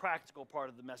the practical part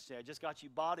of the message. I just got you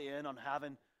bought in on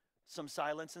having some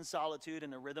silence and solitude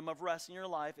and a rhythm of rest in your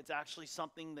life. It's actually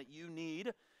something that you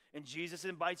need, and Jesus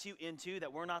invites you into,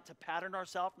 that we're not to pattern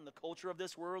ourselves from the culture of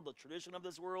this world, the tradition of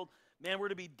this world. Man, we're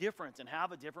to be different and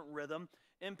have a different rhythm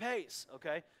and pace,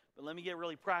 okay? But let me get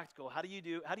really practical. How do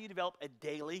you develop a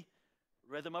daily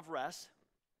rhythm of rest?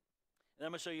 And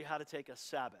I'm going to show you how to take a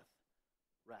Sabbath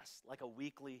rest, like a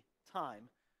weekly time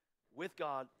with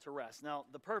God to rest. Now,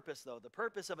 the purpose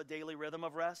of a daily rhythm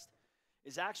of rest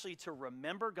is actually to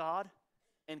remember God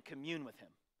and commune with Him.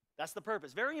 That's the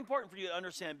purpose. Very important for you to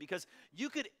understand, because you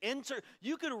could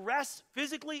rest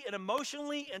physically and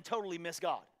emotionally and totally miss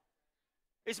God.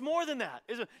 It's more than that.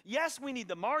 Yes, we need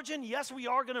the margin. Yes, we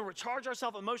are going to recharge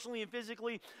ourselves emotionally and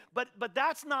physically, but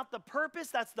that's not the purpose.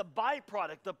 That's the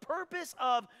byproduct. The purpose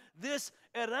of this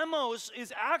eremos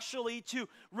is actually to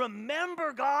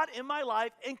remember God in my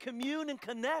life and commune and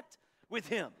connect with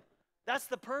Him. That's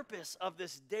the purpose of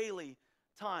this daily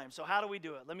time. So how do we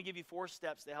do it? Let me give you 4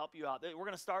 steps to help you out. We're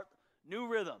going to start new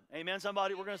rhythm. Amen,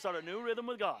 somebody? We're going to start a new rhythm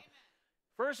with God.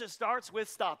 First, it starts with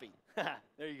stopping.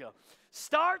 There you go.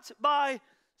 Start by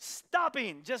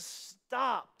stopping. Just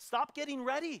stop. Stop getting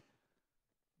ready.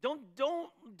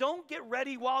 Don't get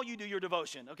ready while you do your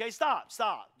devotion. Okay, stop.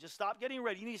 Just stop getting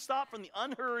ready. You need to stop from the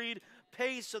unhurried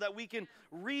pace so that we can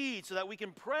read, so that we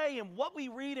can pray. And what we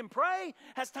read and pray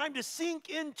has time to sink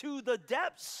into the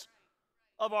depths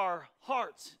of our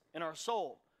hearts and our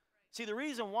soul. See, the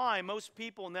reason why most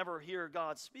people never hear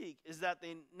God speak is that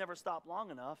they never stop long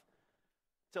enough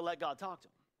to let God talk to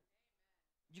them.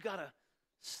 You got to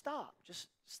stop. Just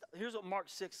stop. Here's what Mark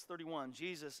 6:31,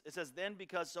 Jesus, it says, then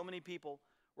because so many people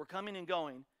were coming and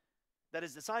going that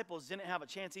his disciples didn't have a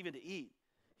chance even to eat,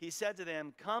 he said to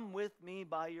them, come with me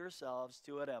by yourselves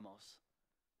to Eremos,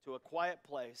 to a quiet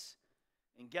place,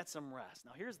 and get some rest.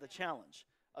 Now here's the challenge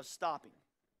of stopping.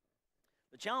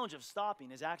 The challenge of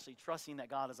stopping is actually trusting that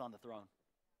God is on the throne.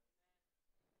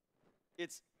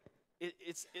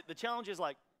 The challenge is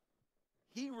like,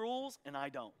 He rules and I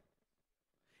don't.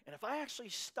 And if I actually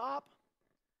stop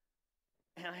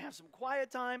and I have some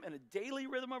quiet time and a daily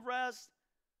rhythm of rest,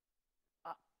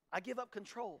 I give up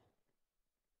control.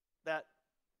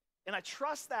 And I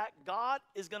trust that God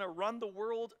is going to run the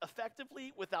world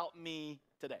effectively without me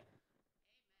today.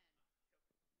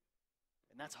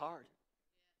 And that's hard.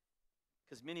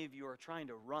 Because many of you are trying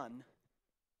to run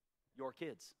your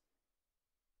kids,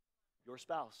 your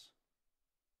spouse,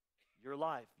 your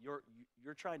life.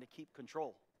 You're trying to keep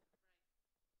control.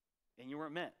 And you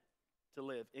weren't meant to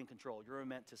live in control. You were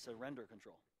meant to surrender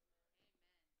control.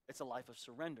 It's a life of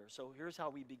surrender. So here's how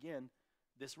we begin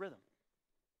this rhythm.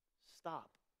 Stop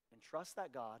and trust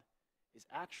that God is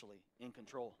actually in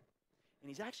control. And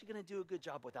He's actually going to do a good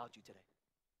job without you today.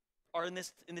 Or in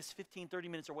this 15, 30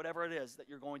 minutes or whatever it is that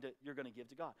you're going to give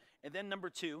to God. And then number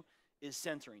 2 is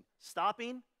centering.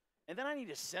 Stopping, and then I need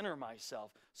to center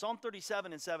myself. Psalm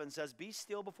 37:7 says, be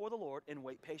still before the Lord and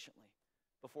wait patiently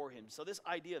before Him. So this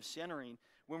idea of centering,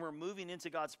 when we're moving into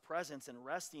God's presence and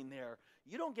resting there,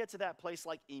 you don't get to that place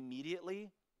like immediately,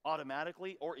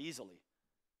 automatically, or easily.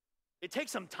 It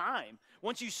takes some time.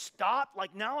 Once you stop,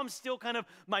 like now I'm still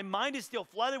my mind is still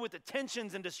flooded with the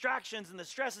tensions and distractions and the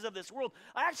stresses of this world.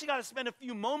 I actually got to spend a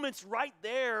few moments right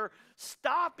there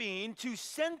stopping to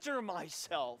center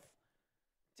myself.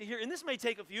 To hear, and this may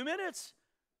take a few minutes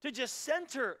to just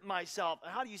center myself.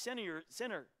 How do you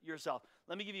center yourself?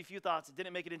 Let me give you a few thoughts. It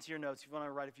didn't make it into your notes if you want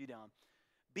to write a few down.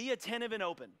 Be attentive and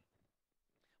open.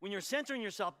 When you're centering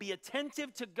yourself, be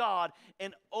attentive to God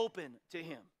and open to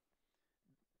Him.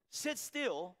 Sit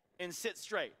still and sit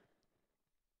straight.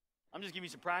 I'm just giving you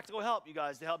some practical help, you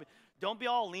guys, to help you. Don't be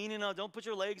all leaning up. Don't put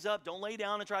your legs up. Don't lay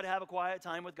down and try to have a quiet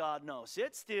time with God. No,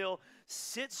 sit still,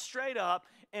 sit straight up,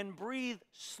 and breathe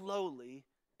slowly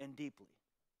and deeply.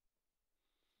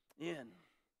 In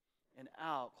and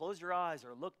out. Close your eyes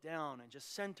or look down and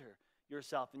just center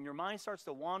yourself. And your mind starts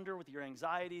to wander with your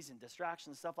anxieties and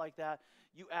distractions, stuff like that.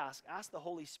 You ask the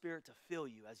Holy Spirit to fill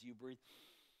you as you breathe.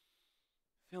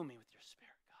 Fill me with your Spirit.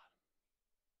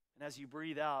 And as you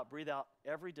breathe out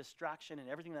every distraction and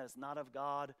everything that is not of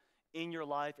God in your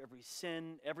life, every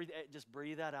sin, just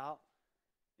breathe that out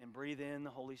and breathe in the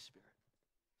Holy Spirit.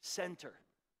 Center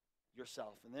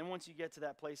yourself. And then once you get to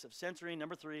that place of centering,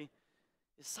 number 3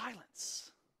 is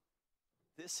silence.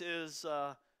 This is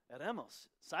eremos.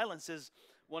 Silence is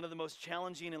one of the most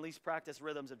challenging and least practiced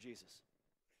rhythms of Jesus.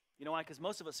 You know why? Because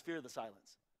most of us fear the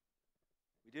silence.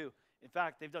 We do. In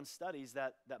fact, they've done studies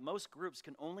that most groups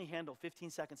can only handle 15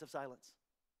 seconds of silence.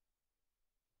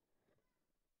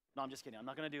 No, I'm just kidding. I'm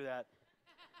not going to do that.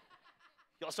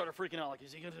 Y'all started freaking out like,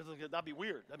 is he gonna, that'd be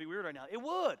weird. That'd be weird right now. It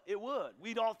would. It would.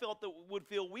 We'd all felt that would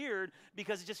feel weird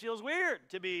because it just feels weird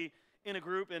to be in a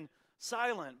group and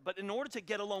silent. But in order to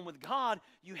get alone with God,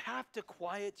 you have to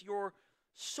quiet your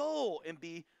soul and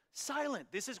be silent.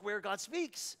 This is where God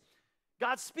speaks.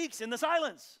 God speaks in the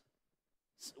silence.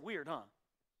 It's weird, huh?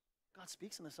 God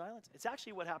speaks in the silence. It's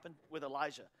actually what happened with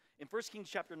Elijah. In 1 Kings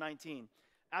chapter 19,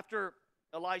 after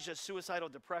Elijah's suicidal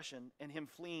depression and him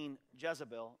fleeing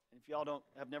Jezebel. If y'all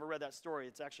have never read that story,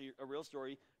 it's actually a real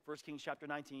story. 1 Kings chapter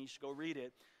 19, you should go read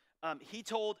it. He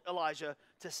told Elijah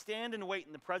to stand and wait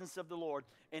in the presence of the Lord,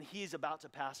 and he's about to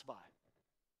pass by.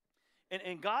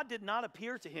 And God did not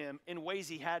appear to him in ways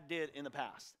he did in the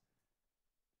past.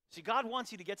 See, God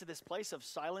wants you to get to this place of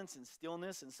silence and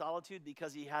stillness and solitude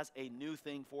because he has a new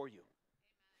thing for you.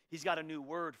 He's got a new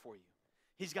word for you.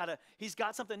 He's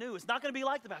got something new. It's not going to be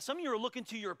like the past. Some of you are looking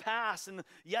to your past and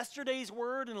yesterday's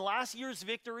word and last year's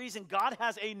victories, and God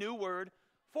has a new word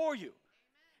for you.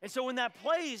 And so in that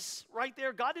place right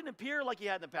there, God didn't appear like he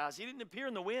had in the past. He didn't appear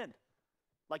in the wind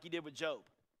like he did with Job.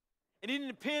 And he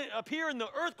didn't appear in the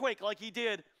earthquake like he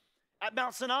did at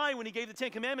Mount Sinai when he gave the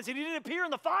 10 Commandments. And he didn't appear in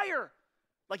the fire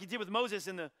like he did with Moses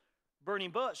in the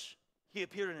burning bush. He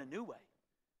appeared in a new way.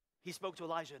 He spoke to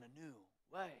Elijah in a new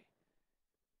way.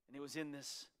 And it was in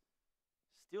this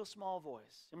still small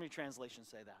voice. Some of your translations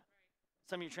say that.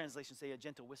 Some of your translations say a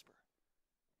gentle whisper.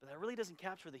 But that really doesn't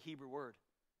capture the Hebrew word.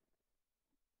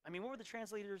 I mean, what were the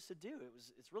translators to do?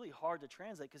 It's really hard to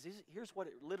translate because here's what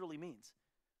it literally means.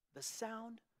 The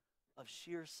sound of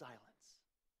sheer silence.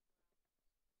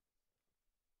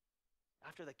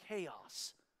 After the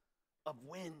chaos of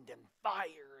wind and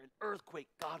fire and earthquake,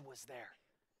 God was there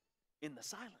in the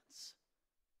silence.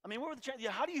 I mean,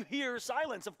 how do you hear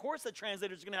silence? Of course the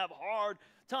translators are going to have a hard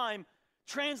time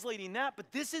translating that,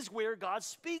 but this is where God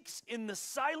speaks. In the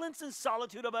silence and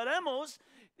solitude of Eremos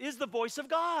is the voice of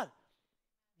God.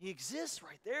 He exists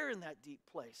right there in that deep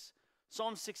place.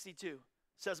 Psalm 62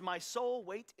 says, my soul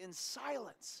wait in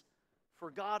silence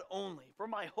for God only, for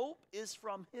my hope is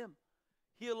from him.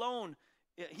 He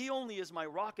only is my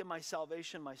rock and my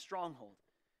salvation, my stronghold,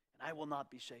 and I will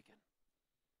not be shaken.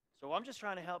 So I'm just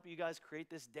trying to help you guys create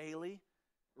this daily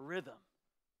rhythm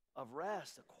of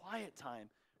rest, a quiet time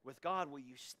with God where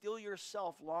you still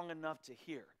yourself long enough to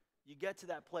hear. You get to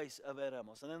that place of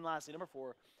Eremos. And then lastly, number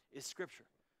 4 is Scripture.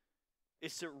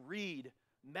 It's to read,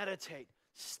 meditate,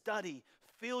 study,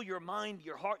 fill your mind,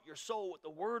 your heart, your soul with the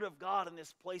Word of God in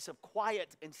this place of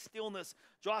quiet and stillness.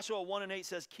 Joshua 1:8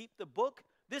 says, keep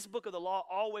this book of the law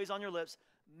always on your lips.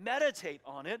 Meditate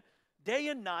on it day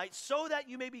and night so that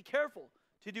you may be careful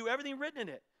to do everything written in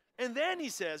it. And then he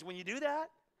says, when you do that,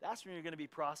 that's when you're going to be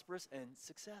prosperous and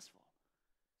successful.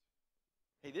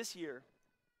 Hey, this year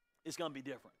is going to be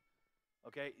different.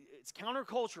 Okay? It's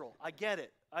countercultural. I get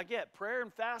it. Prayer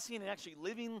and fasting and actually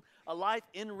living a life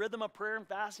in rhythm of prayer and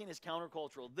fasting is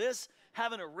countercultural. This,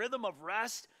 having a rhythm of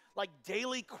rest, like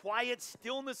daily quiet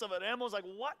stillness of Eremos, like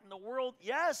what in the world?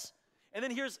 Yes. And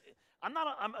then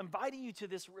I'm inviting you to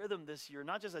this rhythm this year,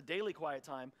 not just a daily quiet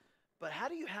time, but how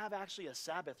do you have actually a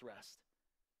Sabbath rest?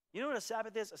 You know what a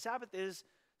Sabbath is? A Sabbath is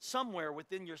somewhere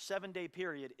within your 7-day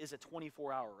period is a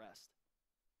 24-hour rest.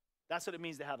 That's what it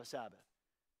means to have a Sabbath.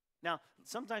 Now,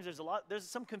 sometimes there's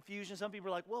some confusion. Some people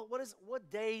are like, well,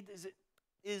 what day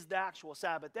is the actual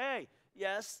Sabbath day?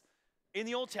 Yes, in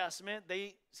the Old Testament,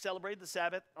 they celebrated the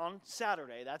Sabbath on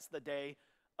Saturday. That's the day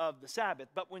of the Sabbath.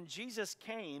 But when Jesus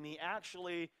came, he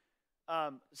actually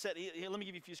said, let me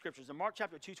give you a few scriptures. In Mark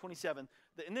chapter 2:27,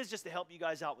 and this is just to help you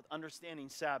guys out with understanding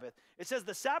Sabbath. It says,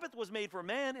 the Sabbath was made for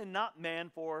man and not man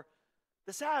for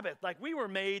the Sabbath. Like we were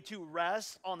made to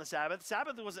rest on the Sabbath.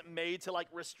 Sabbath wasn't made to like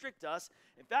restrict us.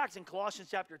 In fact, in Colossians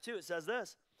chapter 2, it says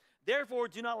this, therefore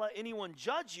do not let anyone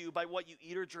judge you by what you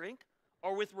eat or drink,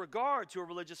 or with regard to a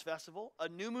religious festival, a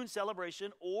new moon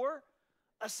celebration, or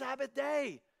a Sabbath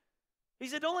day. He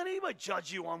said, don't let anybody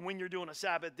judge you on when you're doing a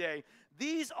Sabbath day.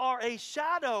 These are a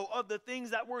shadow of the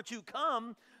things that were to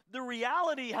come. The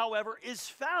reality, however, is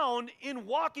found in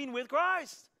walking with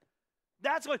Christ.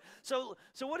 That's what,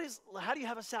 how do you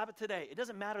have a Sabbath today? It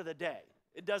doesn't matter the day.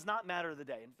 It does not matter the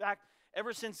day. In fact,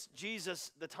 ever since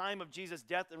the time of Jesus'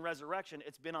 death and resurrection,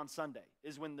 it's been on Sunday,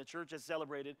 is when the church has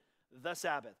celebrated the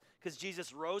Sabbath. Because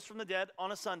Jesus rose from the dead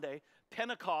on a Sunday,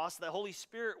 Pentecost, the Holy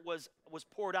Spirit was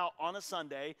poured out on a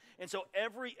Sunday. And so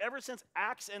ever since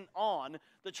Acts and on,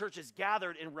 the church is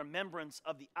gathered in remembrance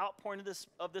of the outpouring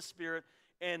of the Spirit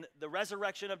and the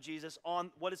resurrection of Jesus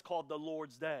on what is called the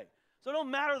Lord's Day. So it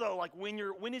don't matter though, like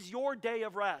when is your day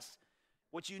of rest?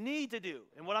 What you need to do,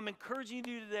 and what I'm encouraging you to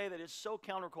do today that is so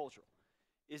countercultural,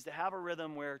 is to have a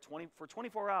rhythm where for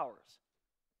 24 hours,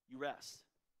 you rest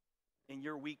in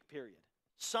your week period.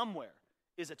 Somewhere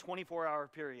is a 24-hour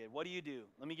period. What do?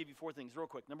 Let me give you 4 things real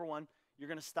quick. Number 1, you're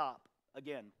going to stop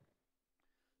again.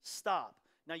 Stop.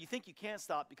 Now, you think you can't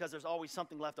stop because there's always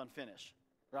something left unfinished,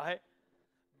 right?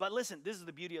 But listen, this is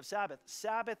the beauty of Sabbath.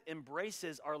 Sabbath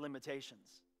embraces our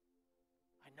limitations.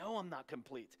 I know I'm not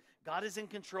complete. God is in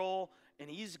control, and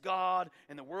he's God,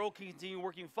 and the world can continue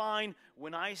working fine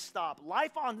when I stop.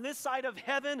 Life on this side of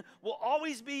heaven will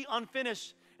always be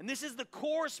unfinished. And this is the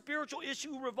core spiritual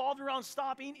issue revolved around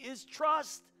stopping is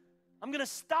trust. I'm going to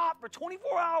stop for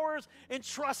 24 hours and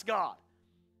trust God.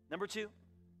 Number 2 is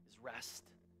rest.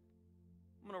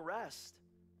 I'm going to rest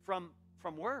from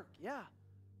work, yeah.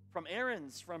 From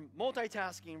errands, from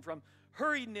multitasking, from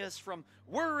hurriedness, from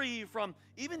worry, from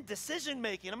even decision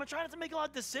making. I'm going to try not to make a lot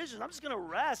of decisions. I'm just going to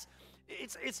rest.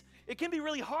 It can be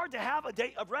really hard to have a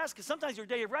day of rest because sometimes your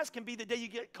day of rest can be the day you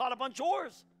get caught up on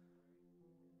chores.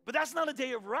 But that's not a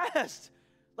day of rest.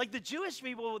 Like the Jewish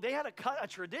people, they had a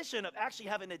tradition of actually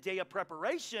having a day of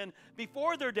preparation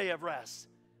before their day of rest.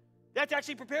 They have to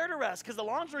actually prepare to rest because the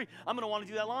laundry, I'm going to want to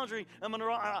do that laundry.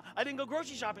 I didn't go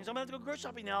grocery shopping, so I'm going to have to go grocery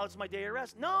shopping now. It's my day of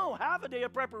rest. No, have a day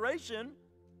of preparation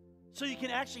so you can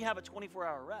actually have a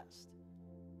 24-hour rest.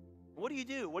 What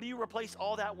do? What do you replace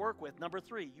all that work with? Number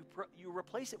 3, you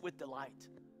replace it with delight.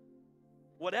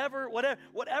 Whatever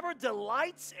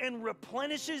delights and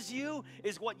replenishes you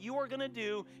is what you are going to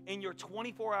do in your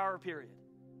 24-hour period.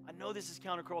 I know this is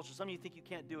countercultural. Some of you think you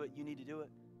can't do it. You need to do it.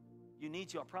 You need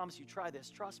to. I promise you, try this.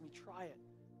 Trust me, try it.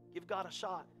 Give God a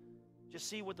shot. Just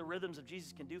see what the rhythms of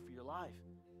Jesus can do for your life.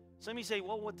 Some of you say,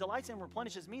 well, what delights and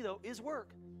replenishes me, though, is work.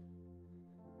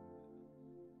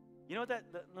 You know what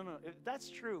no. If that's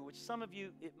true, which some of you,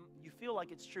 you feel like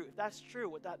it's true. If that's true,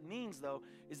 what that means, though,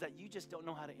 is that you just don't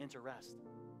know how to enter rest.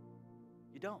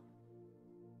 You don't.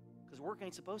 Because work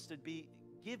ain't supposed to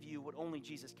give you what only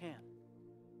Jesus can.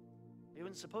 It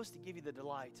wasn't supposed to give you the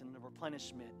delight and the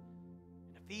replenishment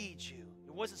and to feed you.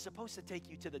 It wasn't supposed to take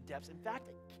you to the depths. In fact,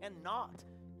 it cannot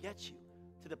get you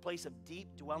to the place of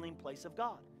deep dwelling place of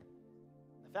God.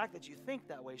 The fact that you think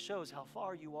that way shows how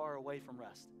far you are away from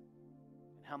rest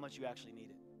and how much you actually need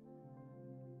it.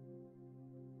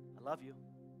 I love you.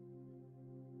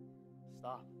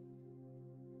 Stop.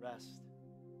 Rest.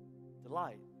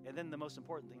 Delight. And then the most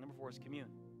important thing, number 4, is commune.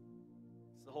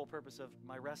 It's the whole purpose of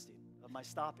my resting, of my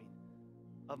stopping,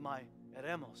 of my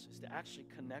eremos, is to actually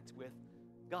connect with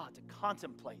God, to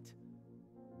contemplate.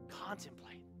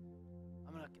 Contemplate.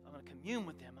 I'm going to commune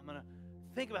with him. I'm going to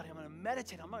think about him. I'm going to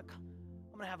meditate. I'm going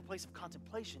to have a place of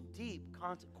contemplation, deep,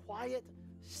 quiet,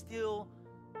 still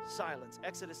silence.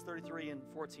 Exodus 33 and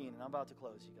 14, and I'm about to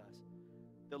close, you guys.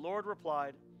 The Lord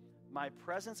replied, my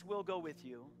presence will go with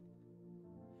you,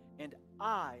 and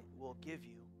I will give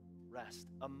you rest.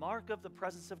 A mark of the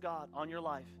presence of God on your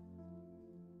life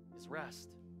is rest.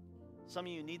 Some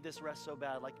of you need this rest so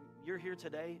bad. Like you're here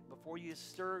today, before you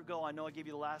stir, go, I know I gave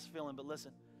you the last feeling, but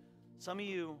listen, some of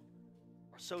you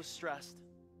are so stressed.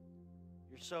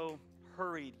 You're so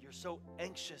hurried. You're so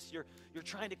anxious. You're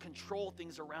trying to control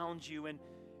things around you, and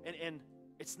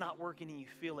it's not working, and you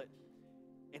feel it.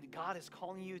 And God is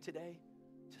calling you today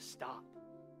to stop.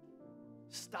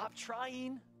 Stop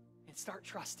trying and start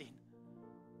trusting.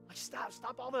 Like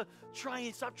stop all the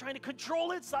trying. Stop trying to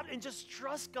control it. Stop and just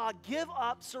trust God. Give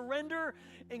up, surrender,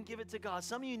 and give it to God.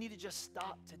 Some of you need to just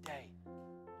stop today.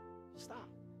 Stop.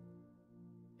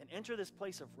 And enter this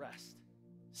place of rest.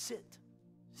 Sit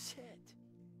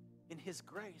in his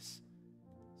grace.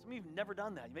 Some of you have never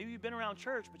done that. Maybe you've been around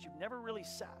church, but you've never really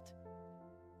sat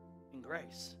in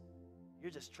grace.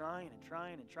 You're just trying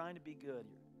to be good.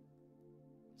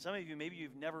 Some of you, maybe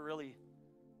you've never really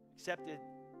accepted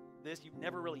this. You've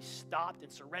never really stopped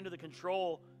and surrendered the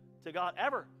control to God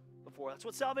ever before. That's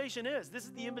what salvation is. This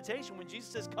is the invitation. When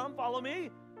Jesus says, come follow me,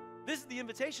 this is the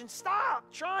invitation.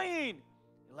 Stop trying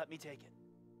and let me take it.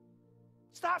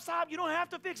 Stop. You don't have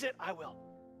to fix it. I will.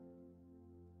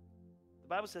 The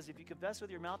Bible says if you confess with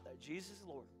your mouth that Jesus is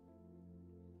Lord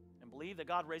and believe that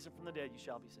God raised him from the dead, you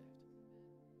shall be saved.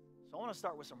 So I want to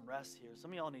start with some rest here.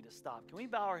 Some of y'all need to stop. Can we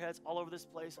bow our heads all over this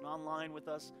place and online with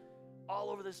us? All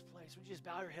over this place. Would you just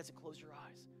bow your heads and close your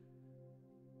eyes?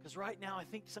 Because right now, I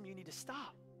think some of you need to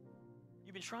stop.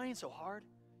 You've been trying so hard.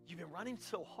 You've been running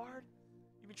so hard.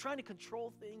 You've been trying to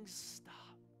control things. Stop.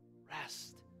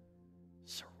 Rest.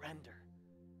 Surrender.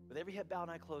 With every head bowed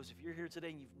and eye closed, if you're here today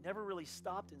and you've never really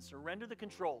stopped and surrendered the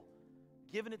control,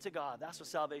 given it to God, that's what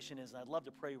salvation is, and I'd love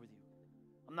to pray with you.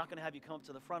 I'm not going to have you come up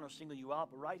to the front or single you out,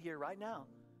 but right here, right now,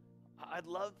 I'd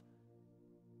love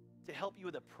to help you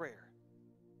with a prayer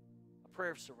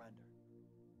of surrender.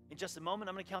 In just a moment,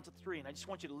 I'm going to count to 3, and I just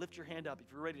want you to lift your hand up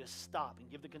if you're ready to stop and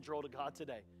give the control to God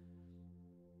today.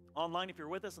 Online, if you're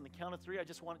with us on the count of 3, I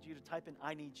just want you to type in,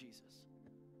 I need Jesus.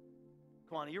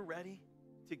 Come on, are you ready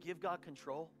to give God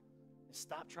control and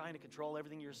stop trying to control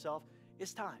everything yourself?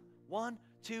 It's time. 1,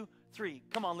 2, 3.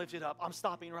 Come on, lift it up. I'm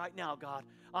stopping right now, God.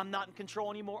 I'm not in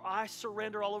control anymore. I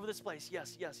surrender all over this place.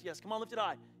 Yes, yes, yes. Come on, lift it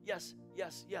high. Yes,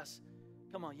 yes, yes.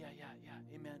 Come on, yeah.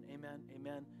 Amen, amen,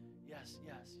 amen. Yes,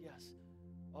 yes, yes.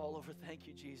 All over. Thank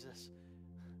you, Jesus.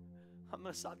 I'm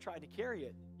going to stop trying to carry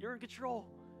it. You're in control.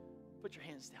 Put your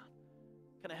hands down.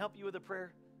 Can I help you with a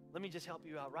prayer? Let me just help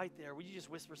you out right there. Would you just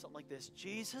whisper something like this?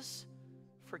 Jesus,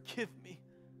 forgive me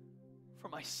for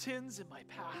my sins in my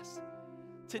past.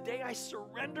 Today I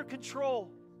surrender control.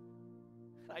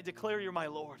 And I declare you're my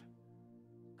Lord.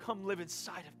 Come live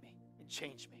inside of me and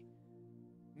change me.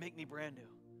 Make me brand new.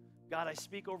 God, I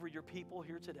speak over your people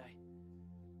here today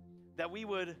that we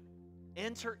would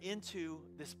enter into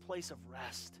this place of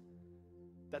rest.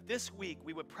 That this week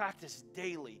we would practice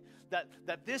daily.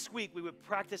 That this week we would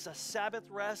practice a Sabbath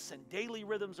rest and daily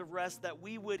rhythms of rest. That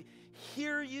we would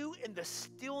hear you in the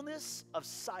stillness of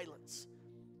silence.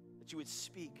 That you would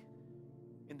speak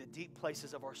in the deep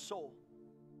places of our soul.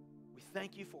 We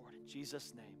thank you for it in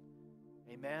Jesus' name.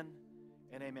 Amen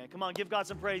and amen. Come on, give God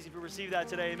some praise if you receive that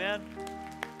today. Amen.